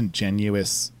a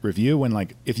disingenuous review, when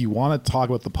like, if you want to talk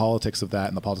about the politics of that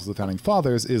and the politics of the founding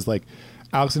fathers, is like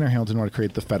Alexander Hamilton wanted to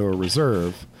create the Federal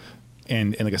Reserve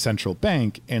and like a central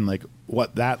bank, and like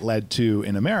what that led to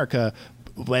in America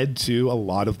led to a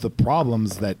lot of the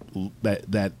problems that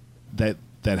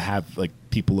have like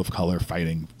people of color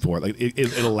fighting for, like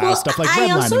it allows stuff like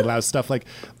redlining, it allows stuff like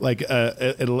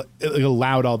it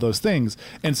allowed all those things.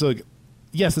 And so like,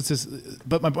 yes, it's just,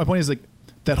 but my point is like,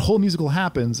 that whole musical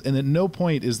happens, and at no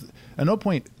point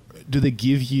do they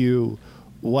give you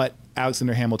what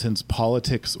Alexander Hamilton's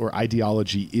politics or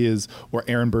ideology is, or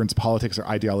Aaron Burr's politics or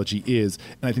ideology is.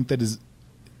 And I think that is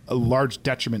a large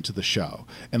detriment to the show.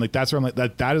 And like, that's where I'm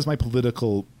like, that is my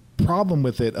political problem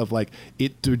with it, of like,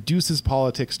 it reduces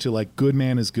politics to like, good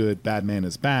man is good, bad man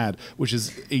is bad, which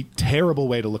is a terrible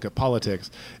way to look at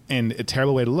politics and a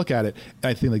terrible way to look at it.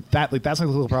 And I think that's my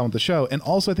little problem with the show. And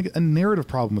also I think a narrative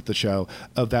problem with the show,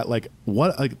 of that like,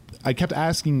 what, like, I kept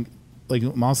asking like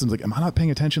Monsters, like, am I not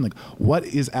paying attention? Like, what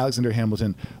is Alexander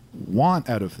Hamilton want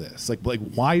out of this? Like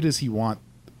why does he want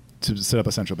to set up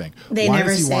a central bank? Why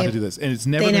does he want to do this? And it's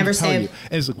never going to tell you.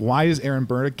 And it's like, why is Aaron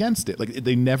Burr against it? Like,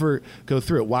 they never go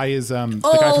through it. Why is the guy from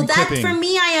that Clipping, for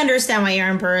me, I understand why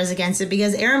Aaron Burr is against it,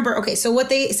 because Aaron Burr, okay, so what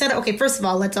they said, okay, first of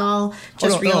all, let's all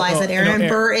just realize that Aaron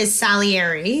Burr is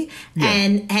Salieri,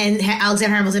 and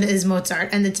Alexander Hamilton is Mozart,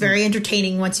 and it's very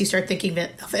entertaining once you start thinking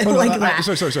of it like that.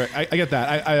 Sorry. I get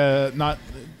that. I not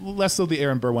less so the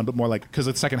Aaron Burr one, but more like, because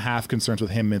the second half concerns with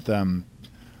him with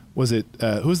was it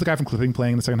who's the guy from Clipping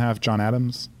playing in the second half? John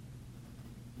Adams.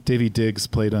 Davy Diggs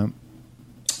played Thomas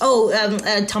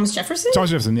Jefferson. Thomas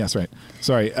Jefferson, yes, right.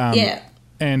 Sorry.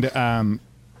 And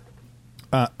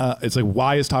it's like,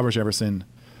 why is Thomas Jefferson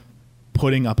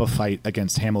putting up a fight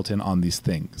against Hamilton on these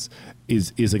things?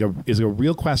 Is a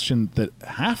real question that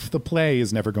half the play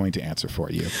is never going to answer for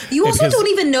you. You also don't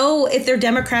even know if they're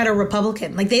Democrat or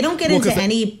Republican. Like, they don't get into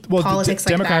any politics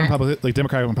like Democrat that.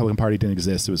 Democratic and Republican Party didn't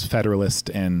exist. It was Federalist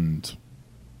and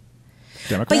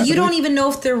Democrat. But you don't even know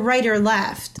if they're right or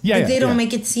left. Yeah, like, they don't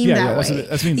make it seem that way.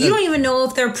 You don't even know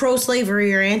if they're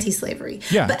pro-slavery or anti-slavery.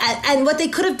 Yeah. But and what they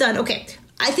could have done, okay,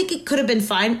 I think it could have been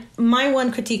fine. My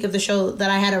one critique of the show that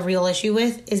I had a real issue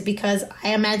with is because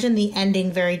I imagine the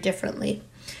ending very differently.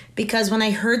 Because when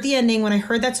I heard the ending, when I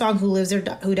heard that song, Who Lives or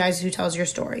Who Dies, Who Tells Your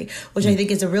Story, which I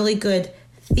think is a really good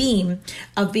theme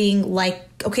of being like,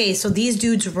 okay, so these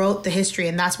dudes wrote the history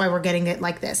and that's why we're getting it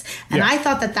like this. And I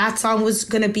thought that song was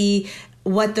going to be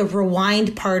what the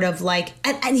rewind part of, like,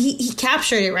 and he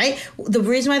captured it, right? The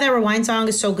reason why that rewind song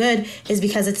is so good is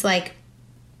because it's like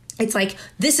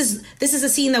this is a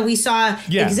scene that we saw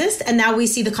exist, and now we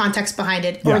see the context behind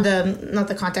it, or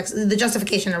the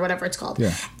justification, or whatever it's called.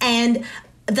 Yeah. And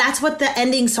that's what the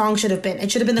ending song should have been.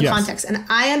 It should have been the context. And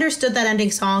I understood that ending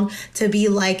song to be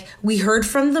like, we heard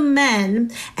from the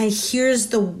men, and here's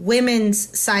the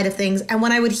women's side of things. And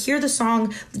when I would hear the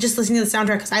song, just listening to the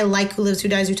soundtrack, because I like Who Lives, Who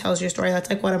Dies, Who Tells Your Story. That's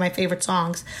like one of my favorite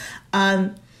songs.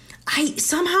 I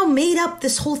somehow made up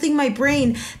this whole thing in my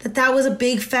brain that was a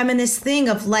big feminist thing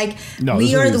of like,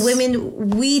 we are the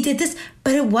women, we did this,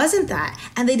 but it wasn't that.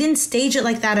 And they didn't stage it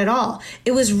like that at all.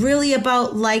 It was really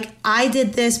about like, I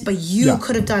did this, but you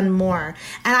could have done more.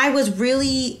 And I was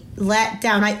really let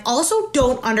down. I also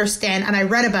don't understand, and I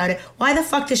read about it, why the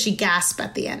fuck does she gasp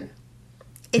at the end?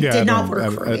 It did not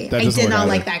work for me. I did not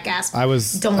like that gasp.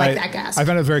 Don't like that gasp. I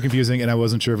found it very confusing, and I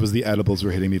wasn't sure if it was the edibles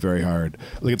were hitting me very hard.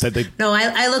 Like it said, no,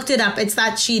 I looked it up. It's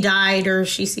that she died or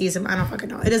she sees him. I don't fucking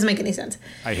know. It doesn't make any sense.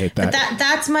 I hate that. But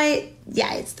that's my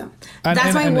it's dumb.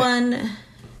 That's my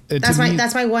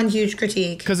one huge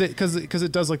critique. Because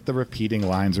it does like the repeating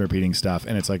lines and repeating stuff,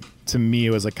 and it's like, to me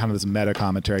it was like kind of this meta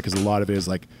commentary, because a lot of it is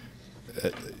like.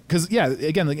 Because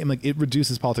again, like it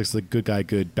reduces politics to like good guy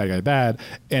good, bad guy bad,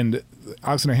 and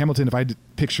Alexander Hamilton. If I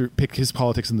pick his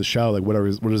politics in the show, like what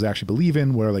does he actually believe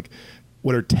in?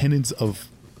 What are tenets of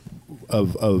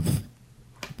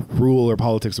rule or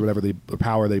politics or whatever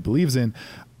power that he believes in?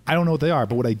 I don't know what they are,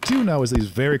 but what I do know is that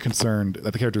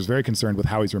the character is very concerned with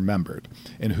how he's remembered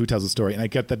and who tells the story. And I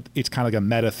get that it's kind of like a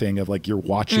meta thing of like, you're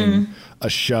watching a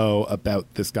show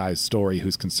about this guy's story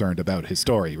who's concerned about his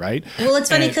story, right? Well,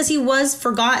 it's funny because he was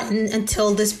forgotten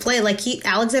until this play. Like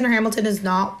Alexander Hamilton is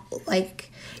not like,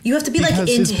 you have to be like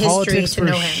into history to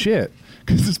know him. Shit.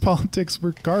 Because his politics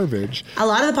were garbage. A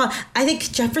lot of I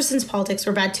think Jefferson's politics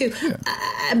were bad too. Yeah.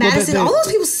 Madison, all those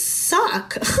people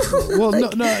suck. Well,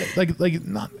 not.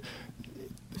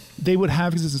 They would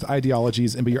have these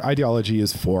ideologies, but your ideology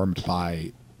is formed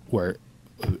by where,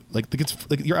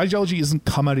 your ideology isn't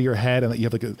come out of your head and that you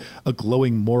have like a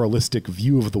glowing moralistic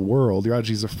view of the world. Your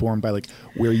ideologies are formed by like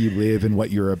where you live and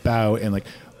what you're about and like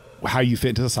how you fit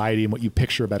into society and what you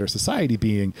picture a better society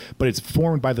being, but it's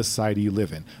formed by the society you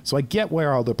live in. So I get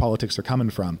where all the politics are coming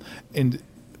from, and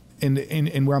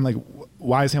where I'm like,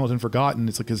 why is Hamilton forgotten?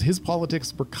 It's like, because his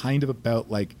politics were kind of about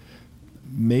like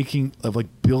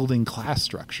building class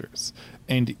structures,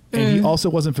 and he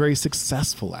also wasn't very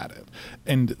successful at it,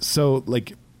 and so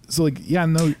But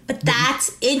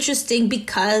that's interesting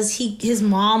because his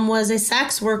mom was a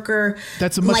sex worker.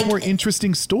 That's a much more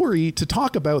interesting story to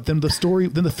talk about than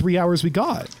the 3 hours we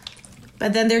got.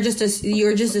 But then you're just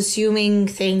assuming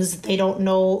things that they don't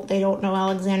know. They don't know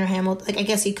Alexander Hamilton. Like, I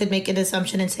guess you could make an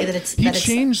assumption and say that it's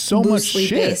changed so much shit.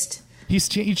 Based.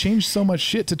 He changed so much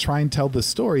shit to try and tell this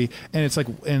story, and it's like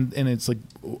it's like,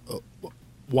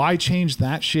 why change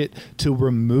that shit to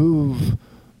remove?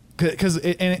 Because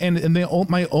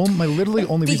my literally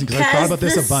only reason, because I thought about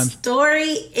this a bunch. The story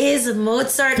is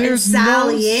Mozart and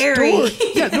Salieri.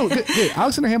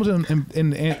 Alexander Hamilton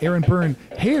and Aaron Burr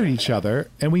hated each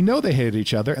other, and we know they hated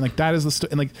each other, and like that is the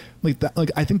story. And like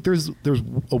I think there's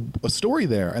a story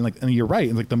there, and you're right,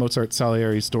 and like the Mozart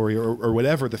Salieri story or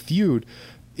whatever, the feud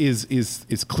is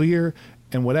clear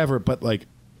and whatever, but like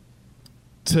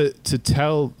to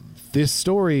tell this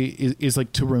story is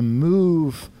like to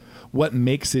remove what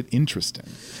makes it interesting.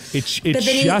 It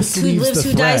just who leaves lives, the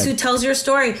who thread. Dies, who tells your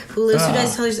story. Who lives, who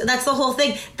dies, who tells your. That's the whole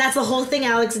thing. That's the whole thing,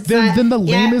 Alex. It's then the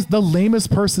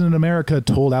lamest person in America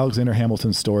told Alexander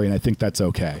Hamilton's story, and I think that's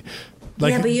okay.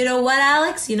 Like, but you know what,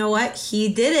 Alex? You know what? He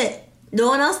did it. No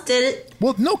one else did it.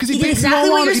 Well, no, because he based it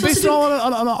all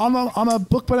on a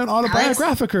book by an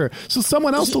autobiographical. So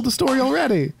someone else told the story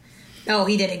already. No,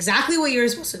 he did exactly what you're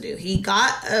supposed to do. He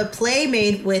got a play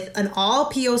made with an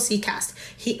all POC cast.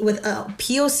 With a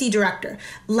POC director.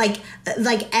 Like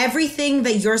everything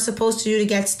that you're supposed to do to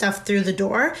get stuff through the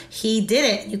door, he did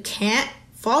it. You can't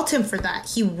fault him for that.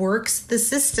 He works the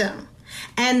system.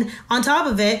 And on top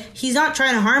of it, he's not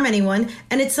trying to harm anyone.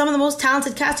 And it's some of the most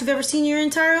talented cast you've ever seen in your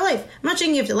entire life. I'm not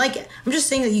saying you have to like it. I'm just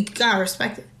saying that you gotta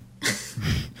respect it.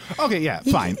 Okay, yeah,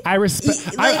 fine. I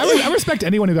respect. I respect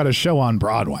anyone who got a show on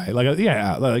Broadway. Like,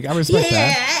 yeah, like I respect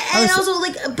that. And also,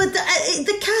 like, but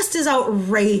the cast is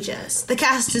outrageous. The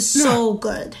cast is so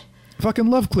good. Fucking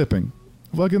love clipping.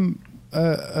 Fucking.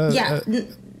 I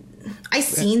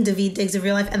seen Daveed Diggs in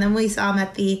real life, and then we saw him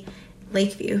at the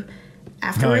Lakeview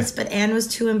afterwards. But Anne was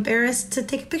too embarrassed to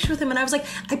take a picture with him, and I was like,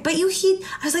 I bet you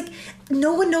I was like,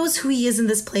 no one knows who he is in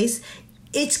this place.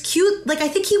 It's cute. Like, I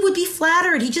think he would be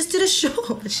flattered. He just did a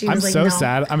show. But she was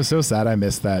sad. I'm so sad I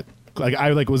missed that. Like,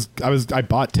 I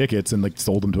bought tickets and like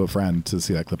sold them to a friend to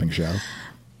see that clipping show.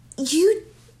 You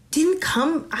didn't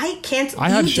come. I canceled.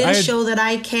 You did a show that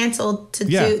I canceled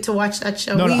to watch that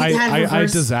show. No, I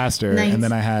had Disaster, nights. And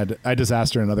then I had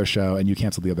Disaster another show, and you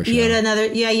canceled the other show. You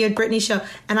had Britney's show,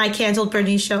 and I canceled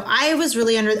Britney's show. I was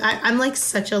really I'm like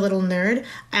such a little nerd.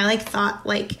 I like thought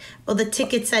like, well, the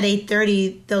tickets at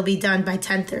 8:30, they'll be done by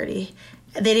 10:30.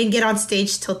 They didn't get on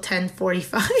stage till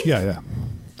 10:45. Yeah.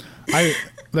 I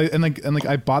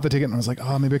bought the ticket and I was like,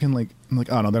 oh, maybe I can I'm like,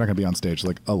 oh no, they're not gonna be on stage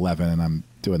like 11, and I'm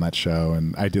doing that show,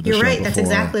 and I did the show. You're right. Before. That's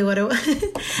exactly what it was.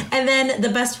 And then the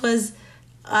best was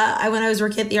when I was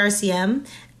working at the RCM.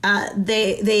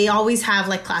 They always have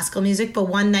like classical music, but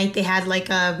one night they had like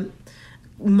a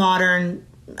modern,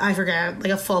 I forget,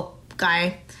 like a folk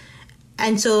guy,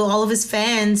 and so all of his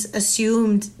fans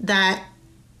assumed that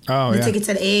the tickets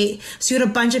at 8. So you had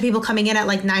a bunch of people coming in at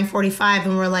like 9:45,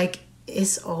 and we're like,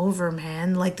 it's over,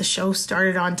 man. Like, the show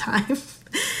started on time.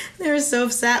 They were so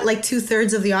upset. Like,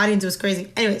 2/3 of the audience was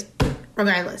crazy. Anyways,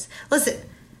 regardless. Listen,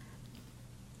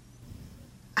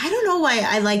 I don't know why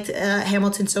I liked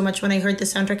Hamilton so much when I heard the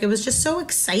soundtrack. It was just so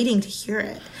exciting to hear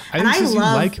it. I think you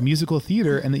like musical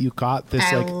theater, and that you got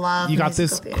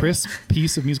this crisp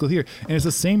piece of musical theater. And it's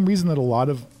the same reason that a lot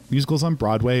of musicals on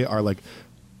Broadway are like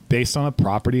based on a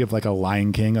property of like a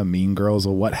Lion King, a Mean Girls,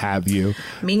 or what have you.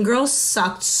 Mean Girls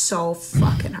sucked so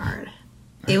fucking hard.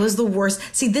 It was the worst.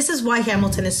 See, this is why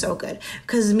Hamilton is so good.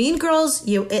 Because Mean Girls,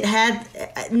 it had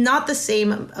not the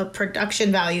same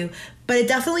production value, but it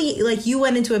definitely, like, you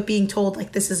went into it being told,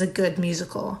 like, this is a good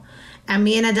musical. And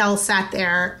me and Adele sat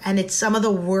there, and it's some of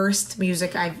the worst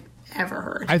music I've ever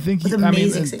heard. I think with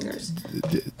amazing singers.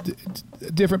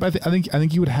 Different, but I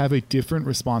think you would have a different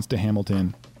response to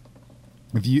Hamilton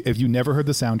if you never heard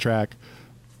the soundtrack,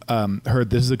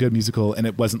 heard this is a good musical, and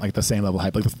it wasn't like the same level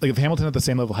hype. Like if Hamilton had the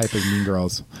same level hype as Mean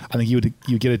Girls, I think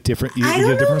you get a different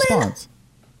response.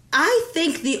 I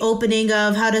think the opening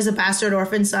of How Does a Bastard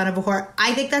Orphan Son of a Whore,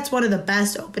 I think that's one of the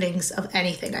best openings of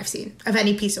anything I've seen, of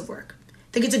any piece of work.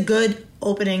 I think it's a good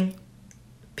opening,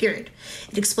 period.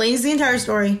 It explains the entire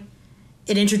story.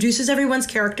 It introduces everyone's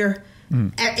character.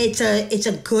 It's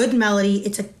a good melody.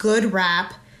 It's a good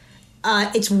rap.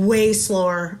 It's way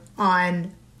slower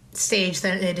on stage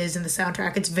than it is in the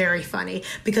soundtrack. It's very funny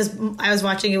because I was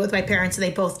watching it with my parents and they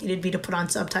both needed me to put on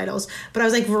subtitles. But I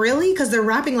was like, really? Because they're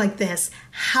rapping like this.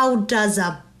 How does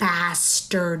a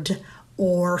bastard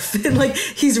orphan? Like,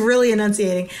 he's really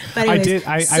enunciating. But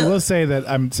anyways, I will say that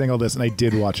I'm saying all this, and I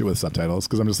did watch it with subtitles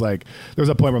because I'm just like, there was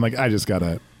a point where I'm like, I just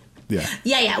gotta.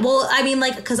 Yeah. Well, I mean,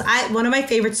 like, because one of my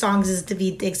favorite songs is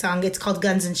Daveed Diggs song. It's called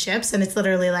Guns and Ships, and it's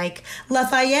literally like,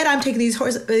 Lafayette, I'm taking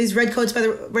these red coats by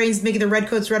the reins, making the red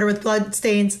coats redder with blood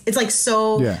stains. It's like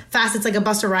so fast. It's like a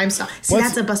Busta Rhymes song. See,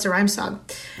 that's a Busta Rhymes song.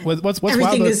 What's Everything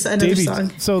wild is another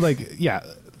song. So, like, yeah,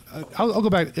 I'll go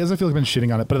back, as I feel like I've been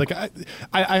shitting on it, but like,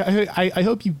 I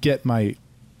hope you get my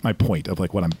point of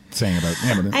like what I'm saying about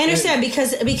Hamilton. I understand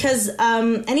because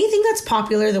anything that's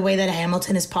popular the way that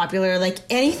Hamilton is popular, like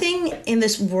anything in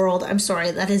this world, I'm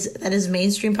sorry, that is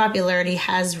mainstream popularity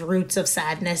has roots of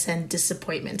sadness and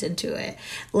disappointment into it.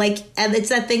 Like, and it's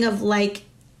that thing of like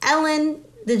Ellen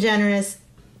DeGeneres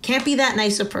can't be that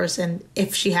nice a person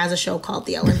if she has a show called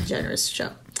The Ellen DeGeneres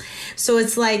Show. So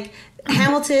it's like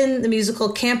Hamilton the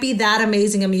musical can't be that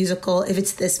amazing a musical if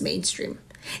it's this mainstream.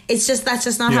 It's just, that's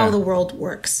just not how the world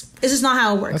works. It's just not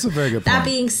how it works. That's a very good point. That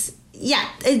being,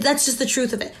 that's just the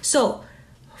truth of it. So,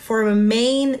 for a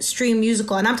mainstream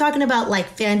musical, and I'm talking about like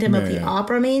Phantom of the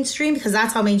Opera mainstream, because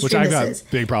that's how mainstream this is. Which I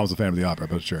got big problems with Phantom of the Opera,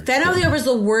 but sure. Phantom of the Opera is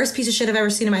the worst piece of shit I've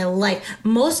ever seen in my life.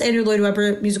 Most Andrew Lloyd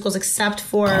Webber musicals, except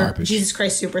for Jesus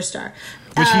Christ Superstar.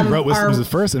 Which he wrote was his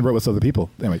first and wrote with other people.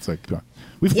 Anyway, it's like, go on.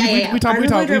 Yeah. Armin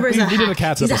Lloyd Webber is a hack. We did a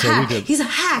Cats He's episode. A hack. He's a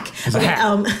hack. He's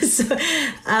a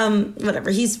hack.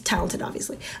 Whatever. He's talented,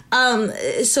 obviously.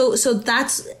 So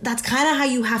that's kind of how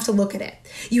you have to look at it.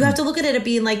 You have to look at it as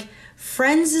being like,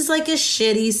 Friends is like a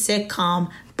shitty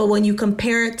sitcom, but when you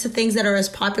compare it to things that are as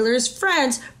popular as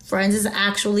Friends is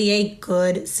actually a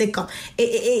good sitcom.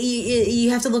 You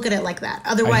have to look at it like that.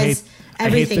 Otherwise, everything I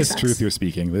hate this sucks. truth you're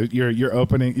speaking.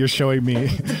 You're showing me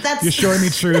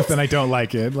truth, and I don't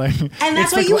like it. Like, and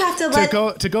that's why you have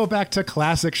to go back to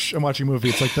classic. I'm watching a movie.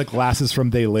 It's like the glasses from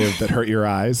They Live that hurt your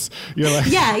eyes. You're like,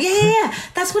 yeah.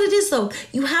 That's what it is, though.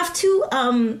 You have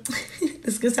to.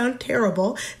 This could sound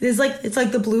terrible. It's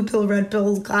like the blue pill, red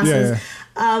pill glasses.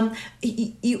 Yeah.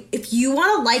 If you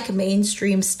want to like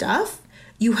mainstream stuff,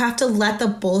 you have to let the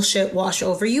bullshit wash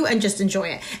over you and just enjoy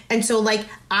it. And so, like,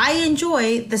 I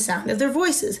enjoy the sound of their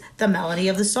voices, the melody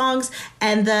of the songs,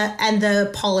 and the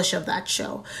polish of that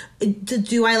show.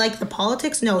 Do I like the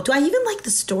politics? No. Do I even like the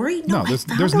story? No.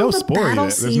 There's no story.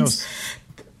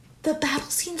 The battle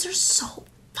scenes are so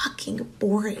fucking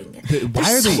boring.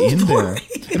 Why are they in there?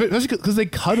 Because they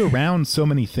cut around so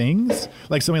many things,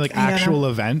 like so many like actual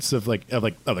events of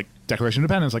Declaration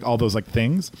of Independence, like all those like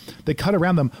things. They cut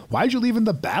around them. Why'd you leave in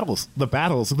the battles?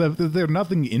 There's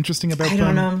nothing interesting about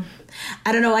them.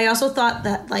 I don't know. I also thought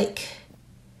that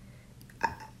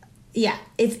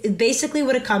if basically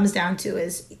what it comes down to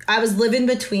is I was living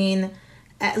between.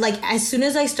 Like, as soon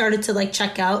as I started to, like,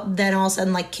 check out, then all of a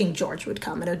sudden, like, King George would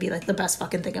come. And it would be, like, the best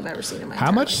fucking thing I've ever seen in my life.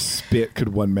 How much spit could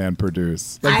one man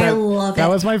produce? Like, I love it. That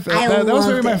was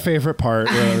maybe my favorite part,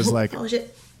 where I was like,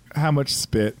 how much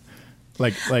spit?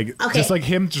 Like, okay. Just, like,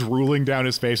 him drooling down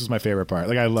his face was my favorite part.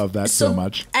 Like, I love that so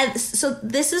much. And so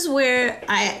this is where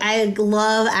I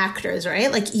love actors,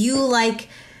 right? Like, you like...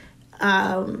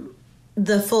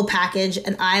 the full package,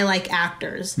 and I like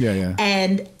actors. Yeah.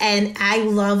 And I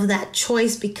love that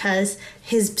choice because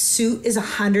his suit is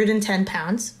 110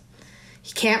 pounds.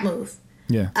 He can't move.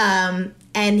 Yeah.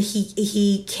 And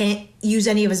he can't use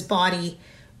any of his body,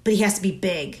 but he has to be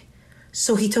big.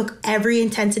 So he took every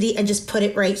intensity and just put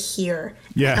it right here.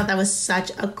 Yeah. I thought that was such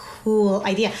a cool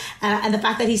idea. And the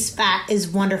fact that he's fat is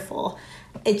wonderful.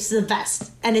 It's the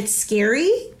best. And it's scary.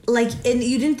 Like, and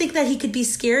you didn't think that he could be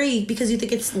scary because you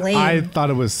think it's lame. I thought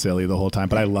it was silly the whole time,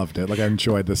 but I loved it. Like, I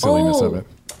enjoyed the silliness of it.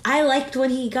 I liked when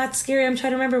he got scary. I'm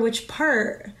trying to remember which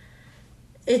part.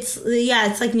 It's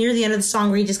like near the end of the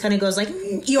song where he just kind of goes like,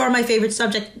 "You are my favorite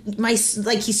subject." He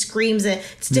screams it.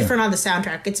 It's different on the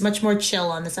soundtrack. It's much more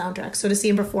chill on the soundtrack. So to see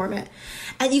him perform it,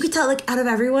 and you could tell, like, out of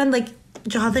everyone, like,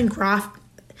 Jonathan Groff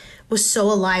was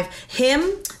so alive. Him,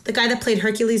 the guy that played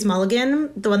Hercules Mulligan,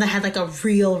 the one that had like a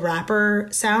real rapper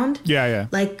sound. Yeah.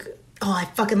 Like, oh, I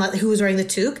fucking love who was wearing the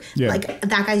toque. Yeah. Like,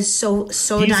 that guy's so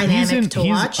dynamic to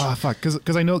watch. Oh fuck,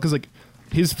 because I know, because like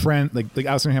his friend, like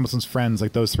Alexander Hamilton's friends,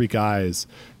 like those three guys,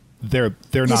 they're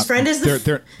not. His friend is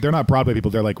they're not Broadway people.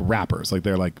 They're like rappers. Like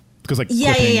they're like because like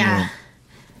yeah.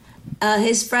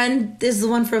 His friend is the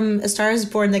one from A Star Is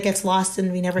Born that gets lost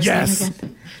and we never see him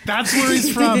again. That's where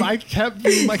he's from. I kept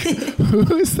being like,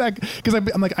 who is that? Because I'm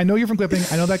like, I know you're from Clipping.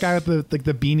 I know that guy with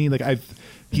the beanie. Like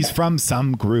he's from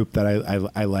some group that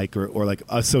I like or like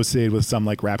associated with some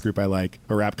like rap group I like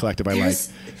or rap collective I like.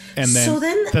 And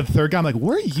then the third guy, I'm like,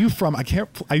 where are you from? I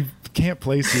can't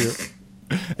place you.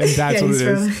 And that's what it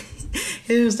is.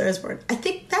 He's from Star Is Born. I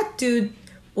think that dude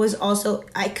was also,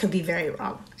 I could be very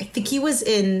wrong. I think he was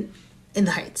in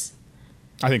The Heights.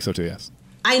 I think so too, yes.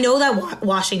 I know that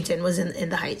Washington was in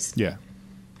The Heights. Yeah.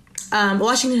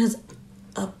 Washington has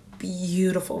a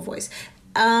beautiful voice.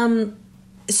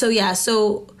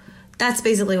 So that's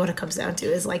basically what it comes down to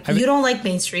is like, you don't like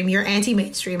mainstream, you're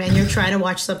anti-mainstream, and you're trying to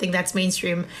watch something that's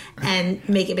mainstream and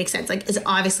make it make sense. Like, it's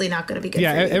obviously not going to be good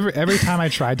for you. Every time I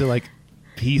tried to like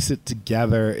piece it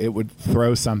together, it would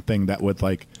throw something that would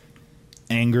like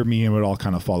anger me and would all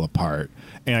kind of fall apart.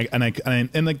 But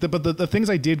the things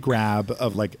I did grab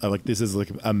of like this is like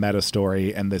a meta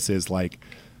story, and this is like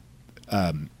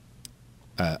and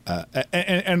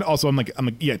also I'm like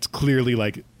yeah, it's clearly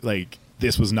like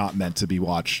this was not meant to be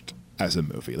watched as a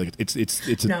movie. Like it's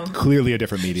clearly a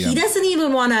different medium. He doesn't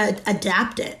even want to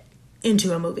adapt it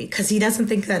into a movie because he doesn't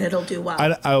think that it'll do well. I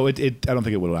don't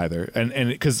think it will either. And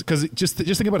because just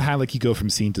think about how like you go from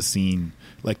scene to scene,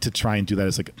 like to try and do that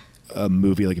as like a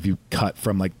movie. Like if you cut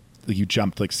from like you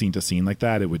jumped like scene to scene like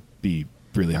that, it would be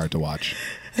really hard to watch.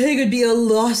 I think it would be a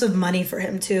loss of money for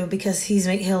him too, because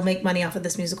he'll make money off of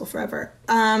this musical forever.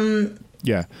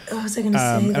 Yeah. What was I going to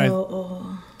say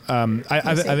though?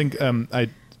 I think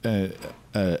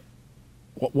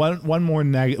one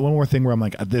more thing where I'm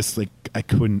like this, like I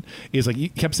couldn't, is like you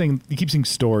keep saying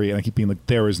story, and I keep being like,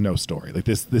 there is no story. Like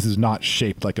this is not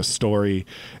shaped like a story,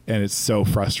 and it's so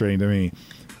frustrating to me.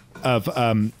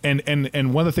 And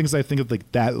one of the things I think of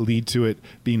like that lead to it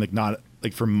being like not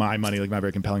like, for my money, like not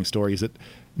very compelling story, is that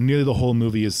nearly the whole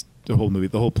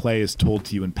play is told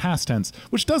to you in past tense,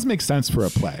 which does make sense for a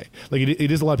play. Like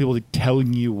it is a lot of people like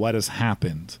telling you what has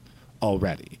happened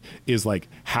already. Is like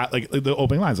how, like the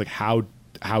opening lines, like how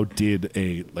did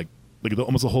a like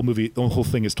almost the whole movie, the whole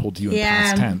thing is told to you in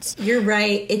past tense. You're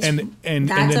right.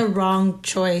 That's a wrong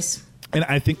choice. And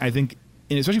I think,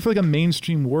 and especially for like a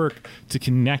mainstream work to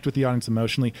connect with the audience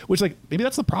emotionally, which like maybe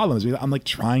that's the problem, is I'm like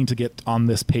trying to get on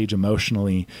this page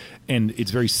emotionally, and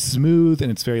it's very smooth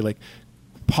and it's very like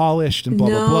polished and blah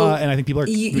blah blah, and I think people are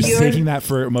mistaking that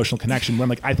for emotional connection, when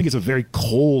like I think it's a very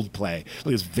cold play.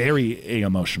 Like it's very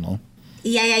emotional.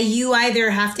 Yeah, you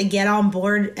either have to get on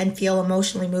board and feel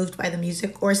emotionally moved by the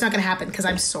music, or it's not going to happen, because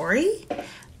I'm sorry,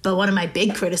 but one of my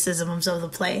big criticisms of the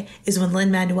play is when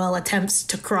Lin-Manuel attempts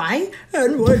to cry,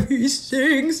 and when he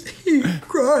sings, he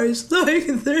cries like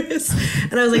this.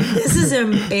 And I was like, this is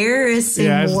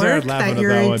embarrassing work that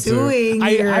you're doing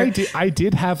here. I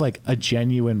did have like a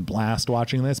genuine blast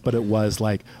watching this, but it was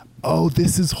like, oh,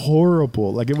 this is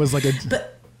horrible. Like it was like a...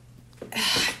 But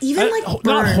even like Burn,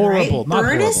 not horrible, right? not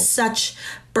Burn horrible.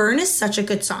 Burn is such a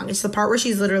good song. It's the part where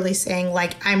she's literally saying,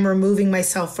 like, I'm removing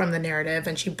myself from the narrative,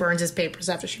 and she burns his papers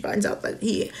after she finds out that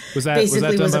he was that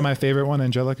done by my favorite one,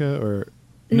 Angelica, or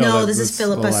no? This is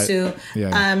Philippa Soo.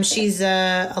 Yeah. She's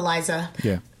Eliza.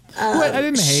 Yeah. Well, I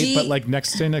didn't hate, but like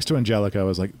next to Angelica, I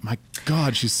was like, my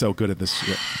God, she's so good at this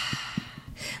shit.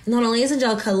 Not only is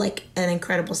Angelica like an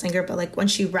incredible singer, but like when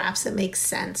she raps, it makes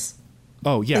sense.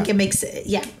 Oh yeah, like it makes it.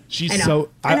 Yeah, she's so.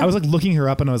 I was like looking her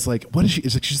up, and I was like, "What is she?"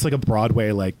 It's like she's like a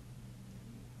Broadway like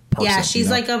person. Yeah,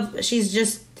 she's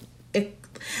just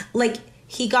like,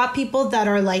 he got people that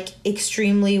are like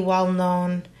extremely well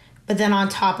known, but then on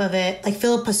top of it, like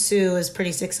Philippa Soo is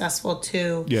pretty successful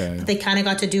too. Yeah. But they kind of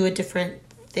got to do a different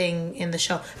thing in the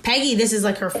show. Peggy, this is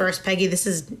like her first. Peggy, this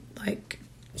is like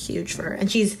huge for her,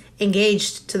 and she's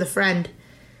engaged to the friend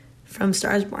from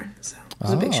Stars Born, so it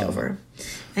was a big show for her.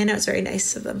 I know, it's very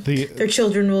nice of them. Their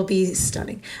children will be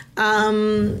stunning.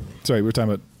 Sorry, we were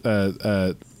talking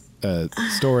about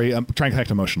story. I'm trying to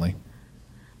connect emotionally.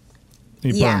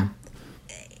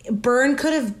 Burn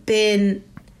could have been.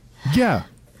 Yeah,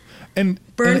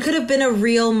 Burn could have been a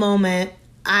real moment.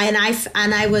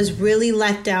 I was really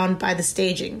let down by the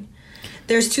staging.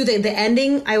 There's two things. The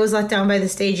ending, I was let down by the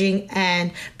staging,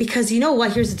 and because you know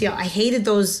what? Here's the deal. I hated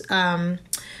those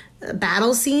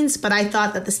battle scenes, but I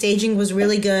thought that the staging was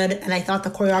really good, and I thought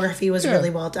the choreography was really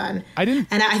well done. And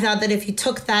I thought that if you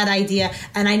took that idea,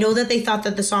 and I know that they thought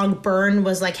that the song Burn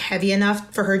was like heavy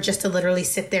enough for her just to literally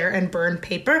sit there and burn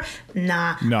paper.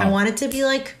 No. I wanted to be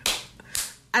like,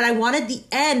 and I wanted the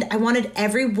end. I wanted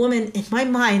every woman in my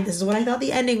mind. This is what I thought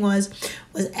the ending was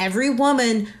every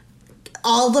woman.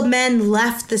 All the men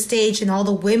left the stage and all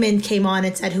the women came on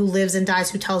and said, who lives and dies,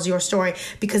 who tells your story,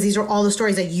 because these are all the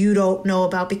stories that you don't know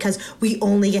about, because we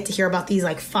only get to hear about these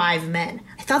like 5 men.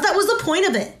 I thought that was the point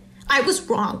of it. I was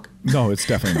wrong. No, it's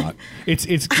definitely not. It's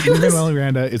Lin-Manuel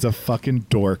Miranda is a fucking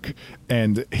dork,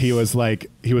 and he was like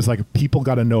people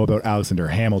got to know about Alexander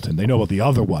Hamilton. They know about the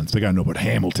other ones. They got to know about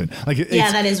Hamilton. Like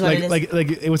that is what like, it is.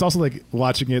 Like it was also like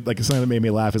watching it, like something that made me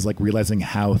laugh is like realizing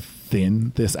how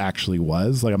thin this actually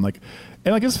was. Like I'm like,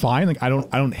 and like it's fine. Like I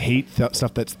don't hate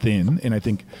stuff that's thin, and I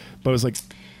think, but it was like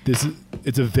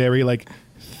it's a very like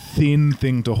thin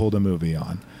thing to hold a movie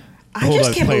on. I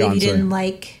just can't believe you didn't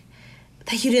like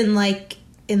that. You didn't like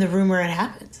In the Room Where It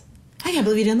Happens. I can't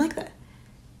believe you didn't like that.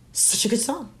 Such a good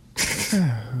song. I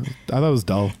thought it was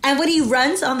dull. And when he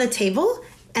runs on the table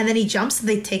and then he jumps and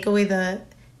they take away the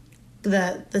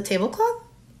tablecloth.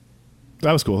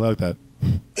 That was cool. I like that.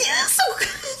 Yeah, so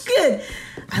good.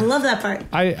 I love that part.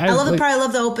 I love the part. I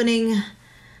love the opening.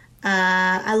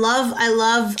 I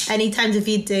love anytime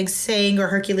Daveed Diggs sang or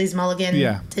Hercules Mulligan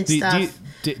did stuff.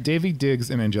 Daveed Diggs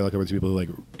and Angelica were two people who like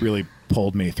really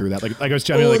pulled me through that. Like I was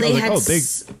chatting,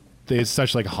 they had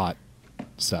such like hot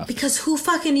stuff. Because who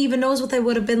fucking even knows what they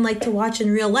would have been like to watch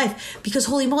in real life? Because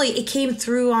holy moly, it came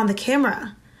through on the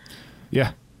camera.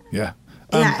 Yeah. They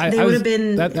would have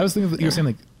been. That was the thing that you were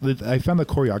saying. Like, I found the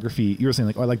choreography. You were saying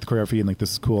like, oh, I like the choreography and like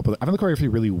this is cool, but I found the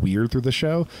choreography really weird through the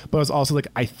show. But I was also like,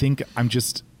 I think I'm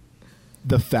just.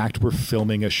 The fact we're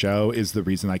filming a show is the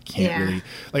reason I can't really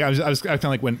like. I found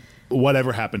like when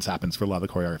whatever happens for a lot of the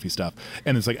choreography stuff,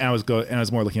 and it's like and I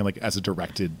was more looking at like as a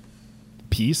directed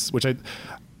piece, which I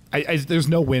there's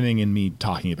no winning in me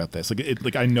talking about this.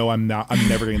 Like I know I'm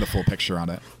never getting the full picture on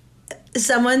it.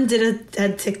 Someone did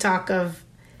a TikTok of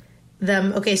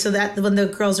them. Okay, so that when the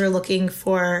girls are looking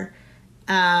for,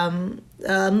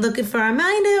 looking for a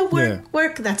mind at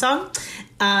work, that song.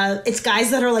 It's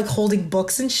guys that are like holding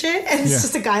books and shit, and it's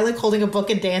just a guy like holding a book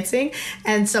and dancing.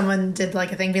 And someone did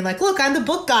like a thing being like, "Look, I'm the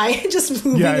book guy," just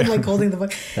moving and like holding the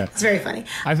book. Yeah. It's very funny.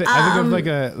 I think of like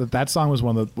that song was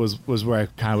one that was where I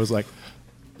kind of was like,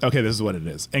 okay, this is what it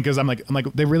is, and because I'm like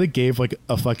they really gave like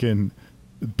a fucking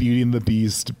Beauty and the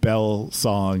Beast Belle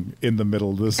song in the middle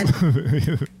of this.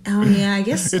 Oh yeah, I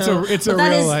guess so. It's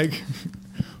real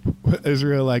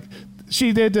like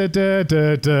she did like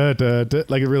it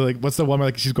really like what's the one where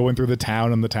like she's going through the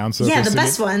town and the town circus. Yeah, the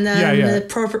best one.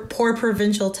 The poor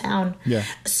provincial town. Yeah.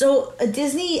 So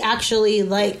Disney actually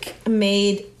like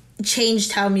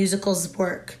changed how musicals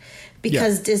work.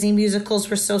 Because Disney musicals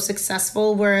were so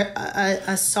successful where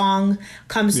a song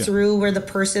comes through where the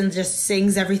person just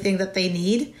sings everything that they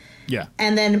need. Yeah.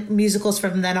 And then musicals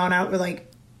from then on out were like,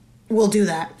 we'll do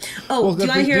that. Oh, well, do you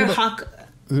want to hear Hawk?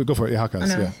 Go for it. Hot Goss,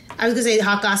 yeah. I was going to say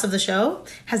Hot Goss of the show.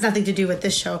 Has nothing to do with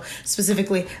this show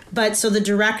specifically. But so the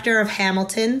director of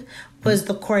Hamilton was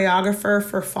the choreographer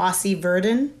for Fosse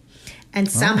Verdon. And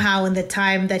somehow in the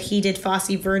time that he did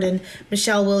Fosse Verdon,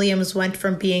 Michelle Williams went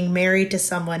from being married to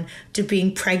someone to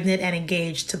being pregnant and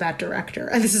engaged to that director.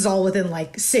 And this is all within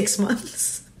like 6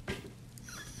 months.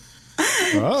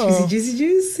 Oh.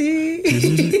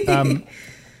 Juicy.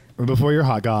 Before your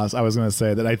Hot Goss, I was going to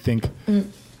say that I think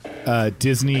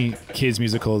Disney Kids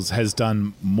Musicals has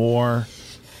done more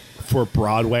for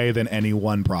Broadway than any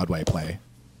one Broadway play.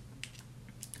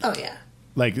 Oh, yeah.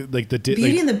 Like the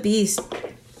Beauty and the Beast.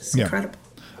 It's incredible.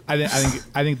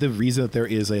 I think the reason that there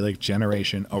is a like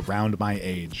generation around my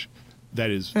age that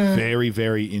is very,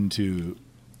 very into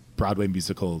Broadway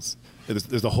musicals.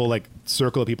 There's a whole like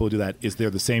circle of people who do that. Is they're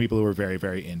the same people who are very,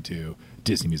 very into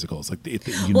Disney musicals. Like you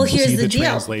see the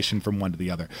translation from one to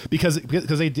the other because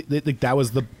they like that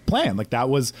was the plan. Like that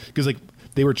was because like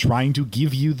they were trying to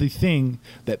give you the thing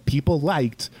that people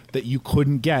liked that you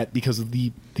couldn't get because of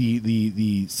the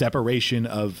separation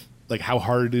of like how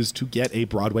hard it is to get a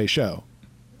Broadway show,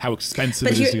 how expensive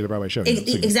it is to get a Broadway show.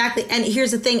 Exactly. And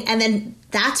here's the thing. And then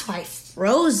that's why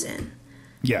Frozen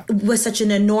was such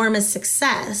an enormous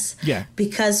success. Yeah.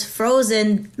 Because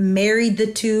Frozen married the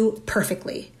two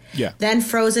perfectly. Yeah. Then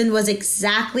Frozen was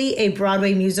exactly a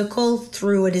Broadway musical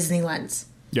through a Disney lens.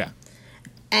 Yeah.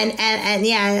 And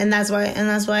that's why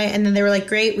and then they were like,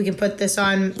 great, we can put this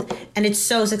on, and it's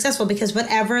so successful because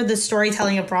whatever the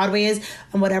storytelling of Broadway is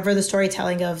and whatever the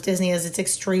storytelling of Disney is, it's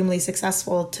extremely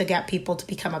successful to get people to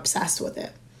become obsessed with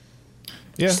it.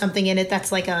 Yeah. There's something in it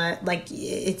that's like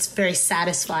it's very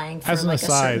satisfying. For As an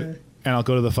aside, and I'll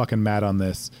go to the fucking mat on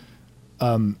this.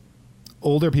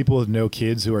 Older people with no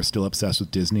kids who are still obsessed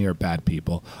with Disney are bad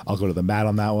people. I'll go to the mat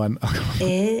on that one.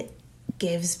 It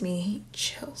gives me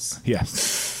chills.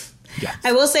 Yes.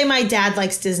 I will say my dad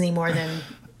likes Disney more than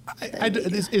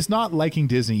it's not liking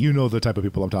Disney. You know the type of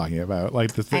people I'm talking about.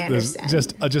 Like there's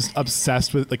just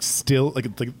obsessed with like still like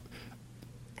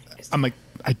I'm like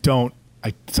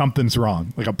something's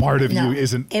wrong. Like a part of you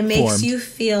isn't. It makes me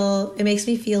feel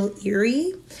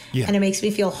eerie, and it makes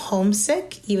me feel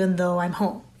homesick, even though I'm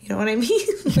home. You know what I mean?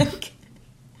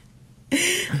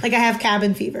 like I have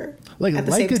cabin fever. Like a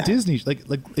Disney, like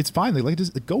it's fine. Like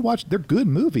go watch. They're good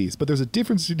movies, but there's a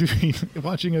difference between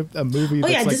watching a movie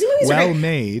that's like well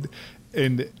made,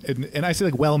 and I say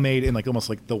like well made in like almost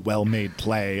like the well made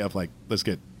play of like, let's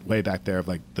get way back there of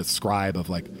like the scribe of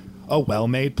like a well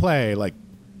made play, like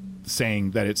saying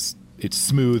that it's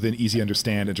smooth and easy to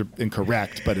understand and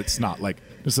correct, but it's not like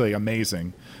necessarily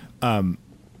amazing.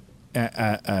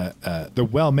 They're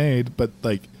well made, but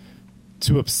like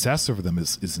to obsess over them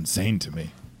is insane to me.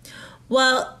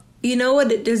 Well, you know what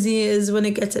Disney is when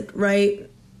it gets it right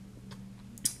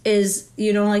is,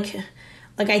 you know, like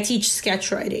I teach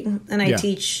sketch writing and I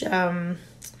teach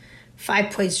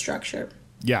 5-point structure.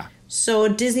 Yeah. So a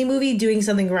Disney movie doing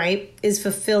something right is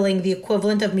fulfilling the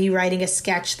equivalent of me writing a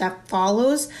sketch that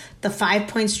follows the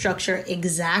 5-point structure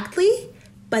exactly,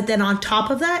 but then on top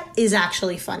of that is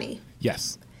actually funny.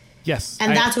 Yes.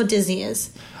 And that's what Disney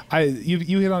is. You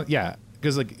hit on,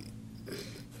 because like,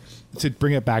 to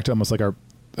bring it back to almost like our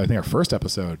first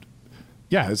episode,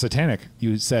 it's Titanic.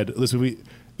 You said to me,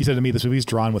 this movie's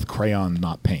drawn with crayon,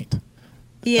 not paint.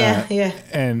 Yeah.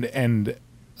 And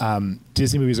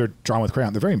Disney movies are drawn with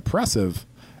crayon. They're very impressive,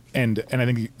 and I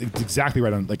think it's exactly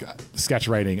right on like sketch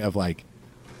writing of like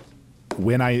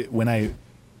when I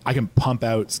can pump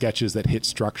out sketches that hit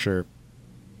structure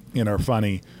and are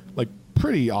funny like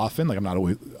pretty often. Like I'm not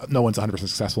always, no one's 100%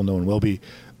 successful, no one will be,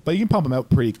 but you can pump them out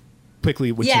pretty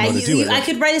quickly what you know to do it. I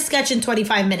could write a sketch in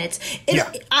 25 minutes.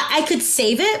 I could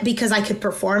save it because I could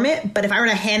perform it, but if I were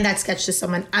to hand that sketch to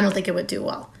someone, I don't think it would do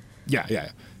well.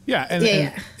 And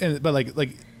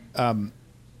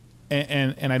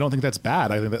I don't think that's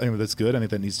bad. I think that's good. I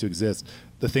think that needs to exist.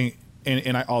 The thing,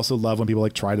 and I also love when people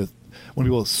like when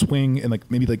people swing and like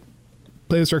maybe like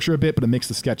play the structure a bit, but it makes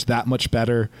the sketch that much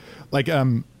better. Like this,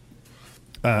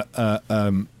 I'm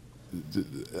going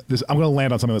to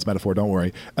land on some of this metaphor. Don't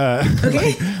worry.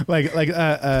 Okay. Like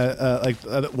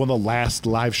one of the last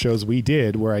live shows we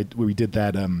did, where we did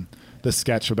that the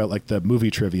sketch about like the movie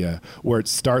trivia, where it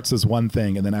starts as one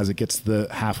thing and then as it gets to the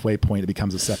halfway point, it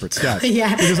becomes a separate sketch.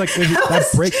 Yeah, it was like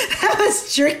that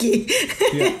was tricky.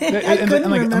 Yeah, and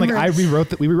I rewrote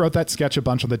that. We rewrote that sketch a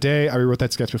bunch on the day. I rewrote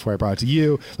that sketch before I brought it to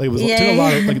you. Like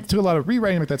it took a lot of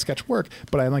rewriting to make that sketch work.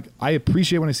 But I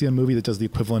appreciate when I see a movie that does the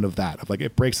equivalent of that. Of like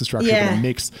it breaks the structure, but it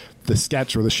makes the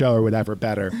sketch or the show or whatever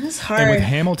better. It was hard. And with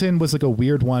Hamilton was like a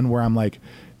weird one where I'm like,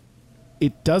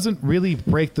 it doesn't really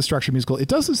break the structure of musical. It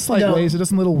does in slight ways. It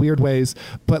does in little weird ways.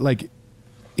 But like,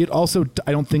 it also,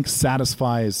 I don't think,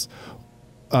 satisfies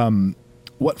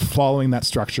what following that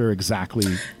structure exactly.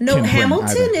 No,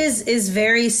 Hamilton is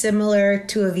very similar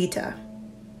to Evita.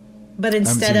 But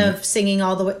instead of singing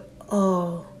all the way...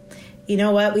 you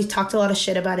know what? We talked a lot of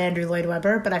shit about Andrew Lloyd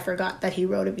Webber, but I forgot that he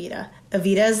wrote Evita.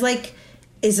 Evita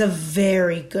is a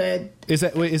very good... Is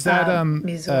that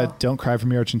musical. Don't Cry for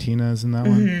Me Argentina is in that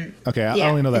one? Okay, I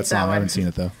only know that song. I haven't seen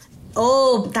it though.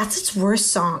 Oh, that's its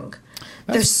worst song.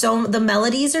 The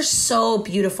melodies are so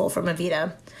beautiful from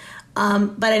Evita.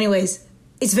 But anyways,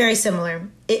 it's very similar.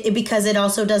 Because it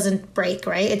also doesn't break,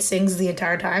 right? It sings the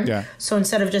entire time. Yeah. So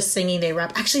instead of just singing, they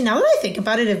rap. Actually, now that I think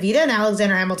about it, Evita and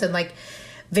Alexander Hamilton, like,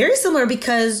 very similar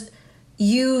because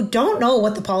you don't know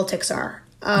what the politics are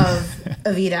of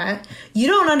Evita. You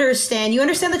don't understand. You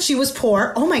understand that she was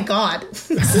poor. Oh my God.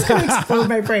 This is going to explode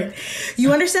my brain.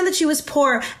 You understand that she was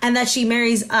poor and that she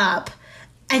marries up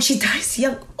and she dies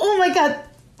young. Oh my God.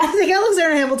 I think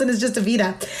Alexander Hamilton is just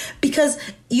Evita. Because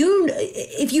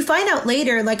if you find out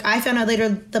later, like I found out later,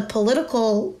 the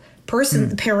political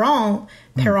person, Perron,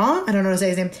 I don't know how to say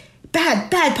his name,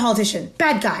 bad politician,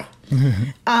 bad guy.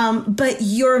 But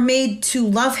you're made to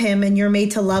love him and you're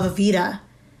made to love Evita.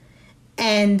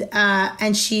 And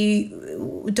she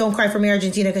Don't Cry for Me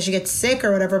Argentina because she gets sick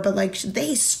or whatever, but like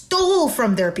they stole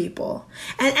from their people.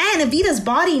 And Evita's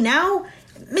body now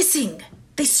missing.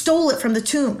 They stole it from the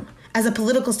tomb as a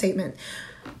political statement.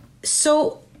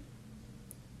 So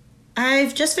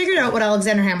I've just figured out what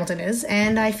Alexander Hamilton is,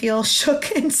 and I feel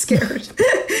shook and scared.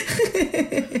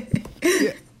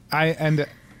 I'm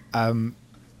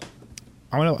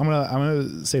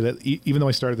gonna say that even though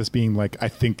I started this being like I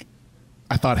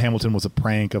thought Hamilton was a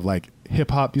prank of like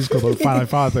hip hop musical about Founding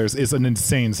Fathers is an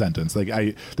insane sentence.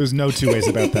 Like there's no two ways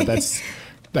about that.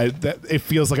 That it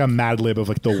feels like a Mad Lib of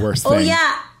like the worst thing. Oh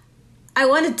yeah, I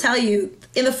want to tell you,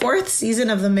 in the 4th season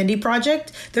of the Mindy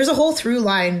Project, there's a whole through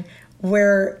line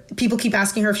where people keep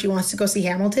asking her if she wants to go see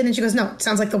Hamilton, and she goes, "No, it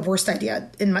sounds like the worst idea."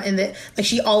 Like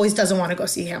she always doesn't want to go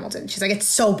see Hamilton. She's like, "It's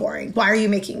so boring. Why are you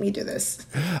making me do this?"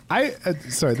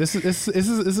 Sorry, this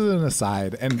is an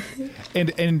aside,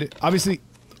 and obviously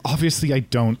I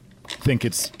don't think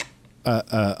it's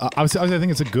obviously I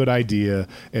think it's a good idea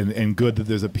and good that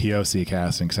there's a POC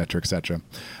casting, et cetera, et cetera.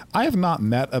 I have not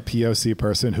met a POC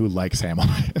person who likes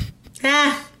Hamilton.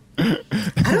 I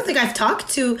don't think I've talked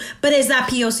to, but is that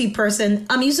POC person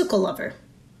a musical lover?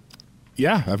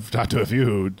 Yeah, I've talked to a few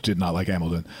who did not like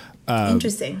Hamilton.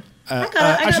 Interesting. Wait, what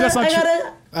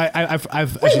am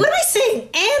I saying?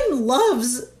 Anne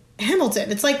loves Hamilton.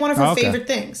 It's like one of her favorite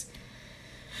things.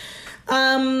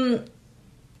 I don't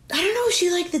know if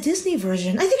she liked the Disney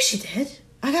version. I think she did.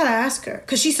 I gotta ask her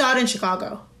because she saw it in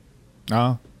Chicago.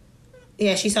 Oh.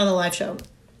 Yeah, she saw the live show.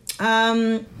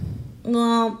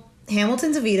 Well,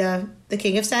 Hamilton's Evita. The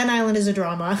King of Staten Island is a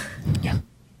drama. Yeah.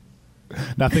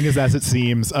 Nothing is as it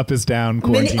seems. Up is down.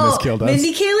 Quarantine has killed us.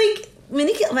 Mindy Kaling.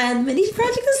 Mindy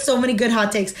Project has so many good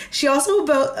hot takes. She also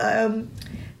about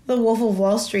the Wolf of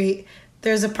Wall Street.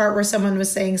 There's a part where someone was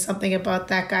saying something about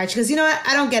that guy. She goes, "You know what?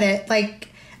 I don't get it. Like,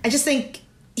 I just think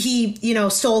he,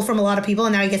 stole from a lot of people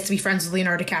and now he gets to be friends with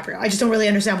Leonardo DiCaprio. I just don't really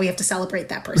understand why we have to celebrate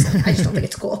that person. I just don't think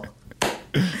it's cool."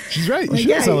 She's right. You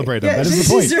should celebrate him. That is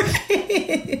the point.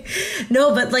 Right.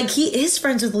 No, but like he is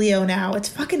friends with Leo now. It's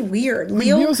fucking weird.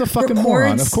 Leo's a fucking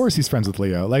moron. Of course he's friends with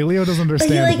Leo. Like Leo doesn't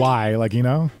understand why.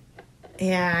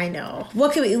 Yeah, I know.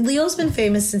 Leo's been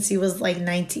famous since he was like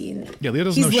 19. Yeah, Leo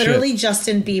doesn't know shit. He's literally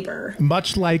Justin Bieber.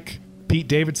 Much like Pete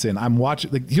Davidson. I'm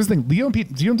watching. Like, here's the thing. Leo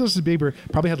and Justin Bieber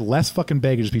probably had less fucking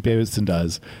baggage as Pete Davidson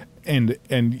does, and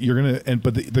you're gonna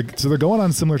but so they're going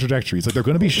on similar trajectories. Like they're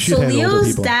going to be So shithead older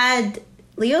people.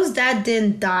 Leo's dad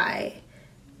didn't die,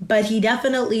 but he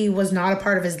definitely was not a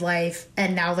part of his life.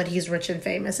 And now that he's rich and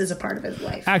famous, is a part of his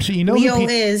life. Actually, you know, Leo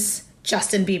is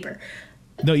Justin Bieber.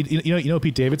 No, you know who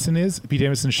Pete Davidson is? Pete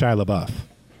Davidson is Shia LaBeouf.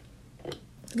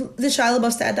 The Shia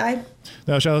LaBeouf's dad died?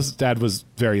 No, Shia LaBeouf's dad was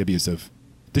very abusive.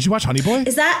 Did you watch Honey Boy?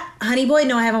 Is that Honey Boy?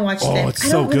 No, I haven't watched it. It's I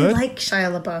so don't really good. like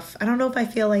Shia LaBeouf. I don't know if I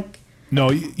feel like...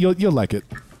 No, you'll like it.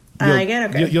 I like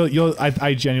it? Okay.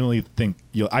 I genuinely think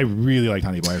I really liked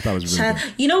Honey Boy. I thought it was really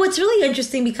good. You know, it's really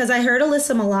interesting because I heard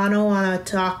Alyssa Milano on a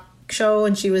talk show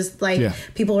and she was like,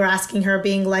 people were asking her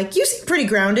being like, you seem pretty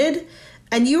grounded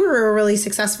and you were a really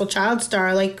successful child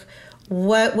star. Like,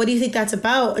 what do you think that's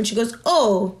about? And she goes,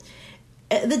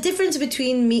 the difference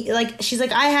between me, like, she's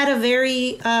like, I had a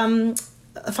very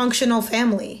functional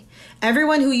family.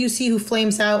 Everyone who you see who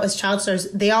flames out as child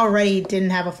stars, they already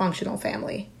didn't have a functional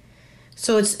family.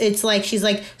 So it's like, she's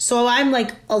like, so I'm like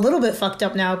a little bit fucked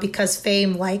up now because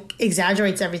fame like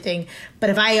exaggerates everything. But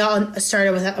if I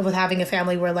started with having a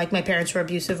family where like my parents were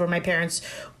abusive or my parents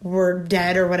were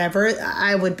dead or whatever,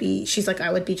 she's like,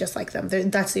 I would be just like them.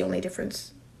 That's the only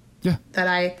difference. Yeah. That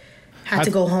I had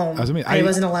to go home. I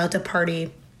wasn't allowed to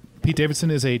party. Pete Davidson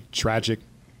is a tragic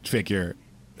figure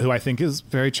who I think is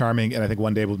very charming and I think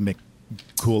one day will make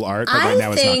cool art, but right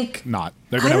now it's not.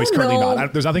 Right now he's currently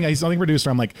not. There's nothing. He's nothing produced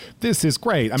where I'm like, this is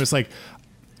great. I'm just like,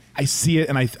 I see it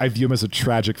and I view him as a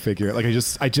tragic figure. Like I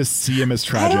just see him as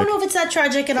tragic. I don't know if it's that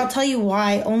tragic, and I'll tell you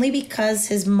why. Only because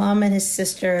his mom and his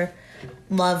sister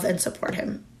love and support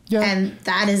him. Yeah, and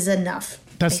that is enough.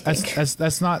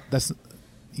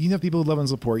 You have people who love and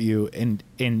support you, and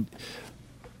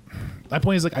my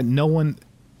point is like no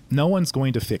one's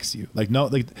going to fix you. Like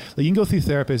you can go through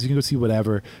therapists, you can go see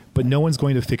whatever, but no one's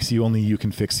going to fix you. Only you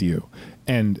can fix you.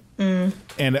 And getting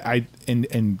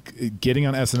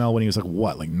on SNL when he was like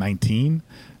what, like 19?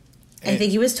 I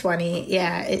think he was 20.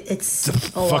 Yeah, it's a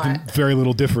fucking lot. Very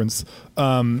little difference.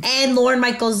 And Lorne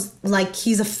Michaels, like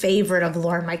he's a favorite of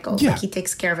Lorne Michaels. Yeah. Like he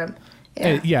takes care of him.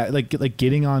 Yeah, like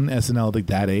getting on SNL like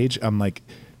that age, I'm like,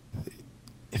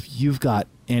 if you've got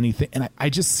anything, and I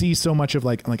just see so much of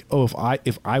like, I'm like, oh,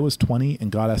 if I was 20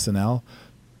 and got SNL,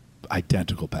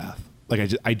 identical path. Like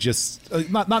I just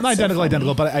not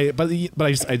identical, but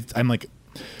I'm like,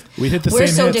 we hit the same. We're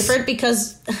so hits. different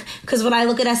because when I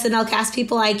look at SNL cast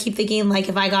people, I keep thinking like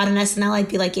if I got an SNL, I'd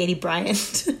be like Katie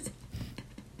Bryant.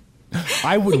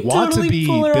 I would want totally to be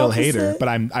Bill Hader, but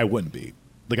I wouldn't be.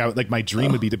 Like my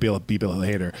dream would be to be Bill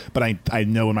Hader, but I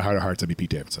know in my heart of hearts I'd be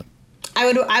Pete Davidson.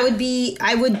 I would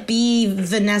be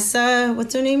Vanessa.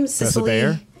 What's her name? Cicely.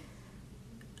 Bayer?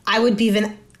 I would be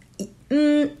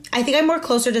I think I'm more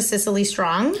closer to Cicely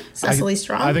Strong. Cecily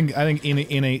Strong. I think I think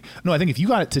if you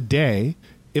got it today,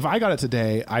 if I got it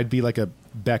today, I'd be like a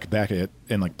Beckett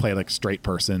and like play like straight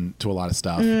person to a lot of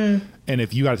stuff. And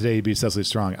if you got it today, you'd be Cecily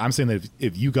Strong. I'm saying that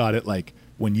if you got it like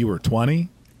when you were 20,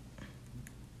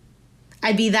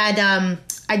 I'd be that.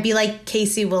 I'd be like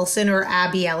Casey Wilson or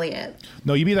Abby Elliott.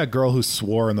 No, you'd be that girl who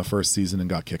swore in the first season and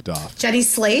got kicked off. Jenny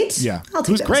Slate? Yeah.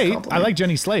 Who's great. I like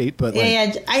Jenny Slate, but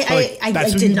I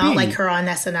did not like her on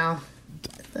SNL.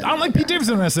 I don't like Pete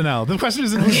Davidson on SNL. The question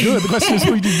isn't who's good. The question is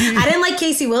who you be. I didn't like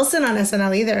Casey Wilson on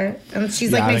SNL either.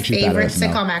 She's like my favorite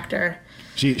sitcom actor.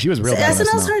 She was real bad.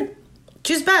 SNL's hard.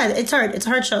 She's bad. It's hard. It's a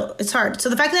hard show. It's hard. So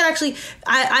the fact that actually,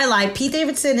 I lied. Pete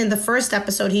Davidson in the first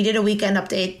episode, he did a Weekend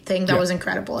Update thing that was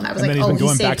incredible, and I was like, he's been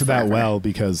going back to that well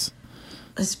because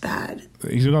it's bad.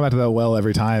 He's going back to that well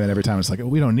every time, and every time it's like, oh,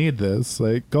 we don't need this.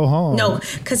 Like, go home. No,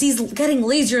 because he's getting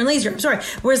lazier and lazier. I'm sorry.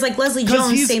 Whereas like Leslie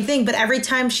Jones, same thing, but every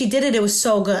time she did it, it was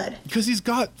so good. Because he's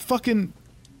got fucking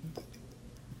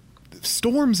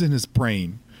storms in his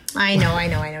brain. I know.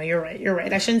 You're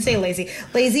right. I shouldn't say lazy.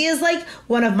 Lazy is like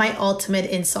one of my ultimate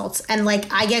insults, and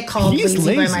like I get called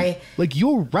lazy by my. Like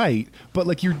you're right, but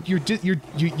like you're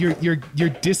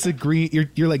disagree.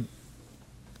 You're like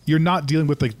you're not dealing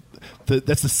with like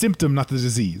that's the symptom, not the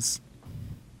disease.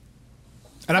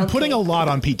 And I'm putting a lot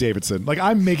on Pete Davidson. Like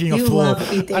I'm making love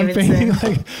Pete Davidson. I'm making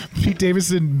like Pete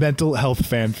Davidson mental health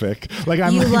fanfic. Like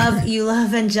you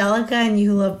love Angelica and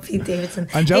you love Pete Davidson.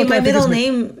 Angelica,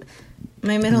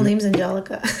 my middle name's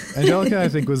Angelica. Angelica, I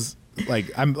think was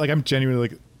I'm genuinely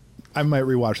like I might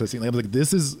rewatch that scene. Like, I was like,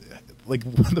 this is like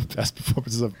one of the best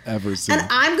performances I've ever seen. And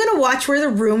I'm gonna watch Where the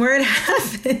Rumor It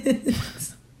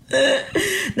Happens.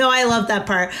 No, I love that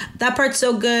part. That part's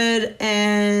so good,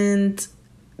 and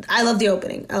I love the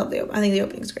opening. I think the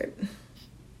opening's great.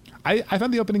 I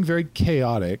found the opening very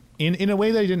chaotic in a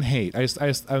way that I didn't hate. I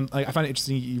find it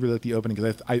interesting you really like the opening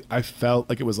because I felt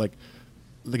like it was like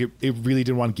it really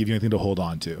didn't want to give you anything to hold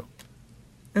on to.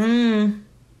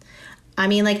 I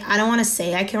mean, like, I don't want to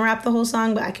say I can rap the whole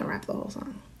song, but I can rap the whole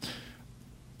song.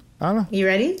 I don't know. You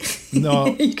ready? No.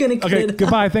 You're gonna okay,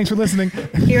 goodbye. Thanks for listening.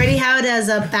 You ready? How does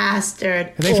a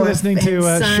bastard? Thanks for listening to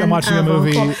I'm watching a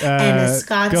movie. And a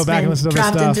Scotsman go back and listen to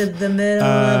dropped other stuff. into the middle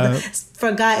of the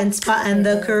forgotten spot in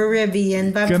the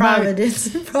Caribbean by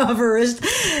Providence impoverished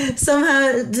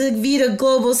somehow to beat a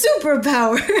global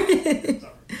superpower.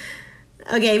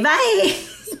 Okay, bye.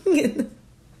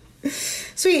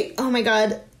 Sweet. Oh my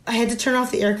God. I had to turn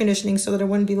off the air conditioning so that it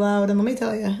wouldn't be loud. And let me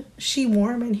tell you, she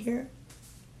warm in here.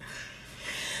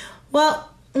 Well,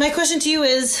 my question to you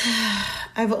is,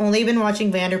 I've only been watching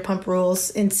Vanderpump Rules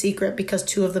in secret because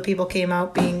 2 of the people came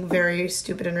out being very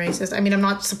stupid and racist. I mean, I'm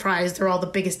not surprised. They're all the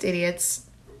biggest idiots.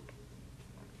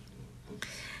 Oh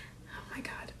my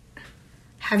God.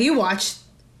 Have you watched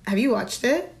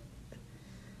it?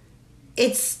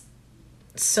 It's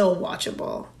so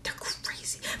watchable. They're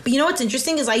crazy. But you know what's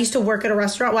interesting is I used to work at a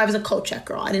restaurant. Well, I was a coat check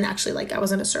girl. I didn't actually I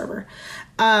wasn't a server.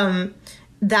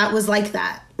 That was like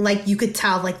that. Like, you could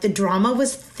tell, like, the drama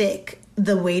was thick.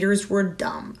 The waiters were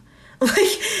dumb.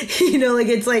 Like, you know, like,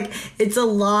 it's a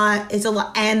lot.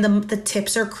 And the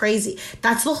tips are crazy.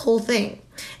 That's the whole thing.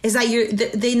 Is that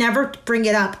they never bring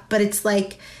it up, but it's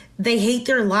like, they hate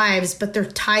their lives, but they're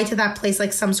tied to that place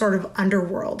like some sort of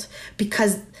underworld.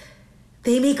 Because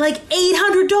they make like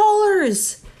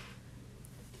 $800.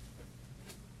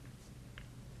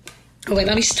 Oh, wait,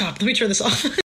 let me stop. Let me turn this off.